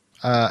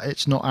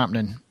 it's not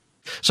happening.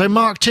 So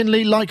Mark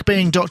Tinley,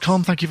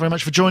 likebeing.com, thank you very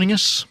much for joining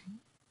us.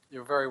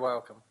 You're very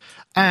welcome.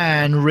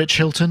 And Rich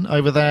Hilton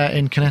over there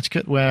in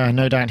Connecticut, where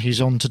no doubt he's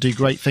on to do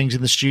great things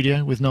in the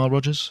studio with Nile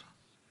Rodgers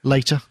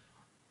later.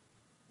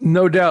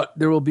 No doubt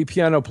there will be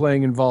piano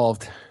playing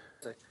involved.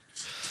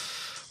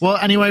 Well,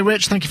 anyway,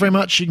 Rich, thank you very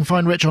much. You can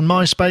find Rich on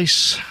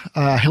MySpace.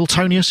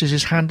 Hiltonius is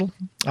his handle,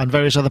 and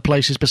various other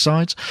places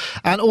besides.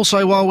 And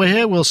also, while we're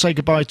here, we'll say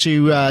goodbye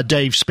to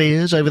Dave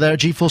Spears over there at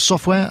GeForce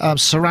Software. I'm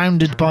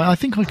surrounded by, I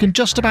think I can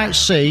just about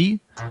see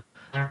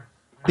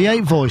the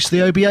 8 voice, the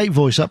OB8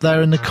 voice up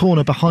there in the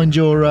corner behind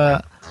your...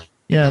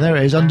 yeah, there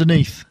it is,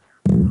 underneath.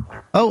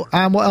 Oh,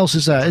 and what else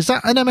is there? Is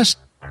that an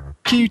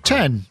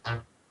MSQ10?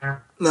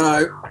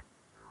 No.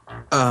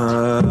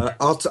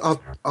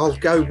 I'll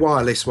go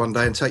wireless one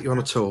day and take you on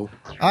a tour.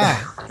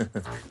 Ah.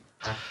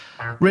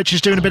 Rich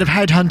is doing a bit of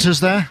Headhunters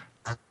there.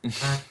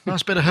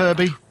 Nice bit of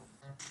Herbie.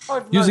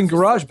 Using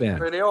noticed GarageBand.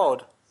 Really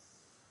odd.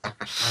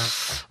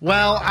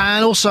 Well,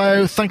 and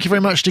also thank you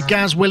very much to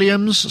Gaz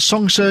Williams,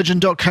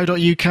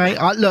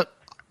 songsurgeon.co.uk. Look,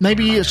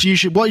 maybe what you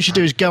should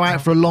do is go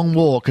out for a long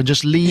walk and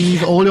just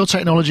leave all your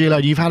technology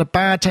alone. You've had a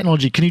bad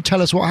technology. Can you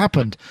tell us what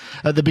happened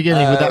at the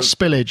beginning with that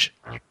spillage?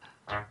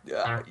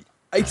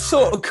 I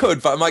sort of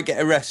could, but I might get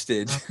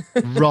arrested.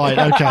 Right,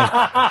 okay.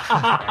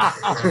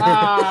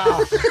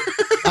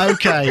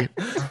 Okay.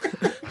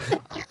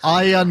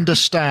 I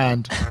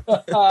understand.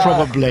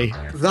 Probably.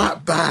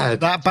 That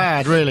bad. That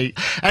bad, really.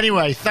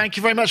 Anyway, thank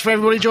you very much for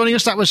everybody joining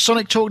us. That was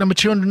Sonic Talk number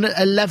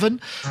 211.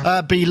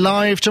 Be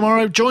live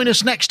tomorrow. Join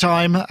us next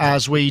time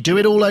as we do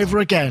it all over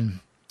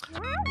again.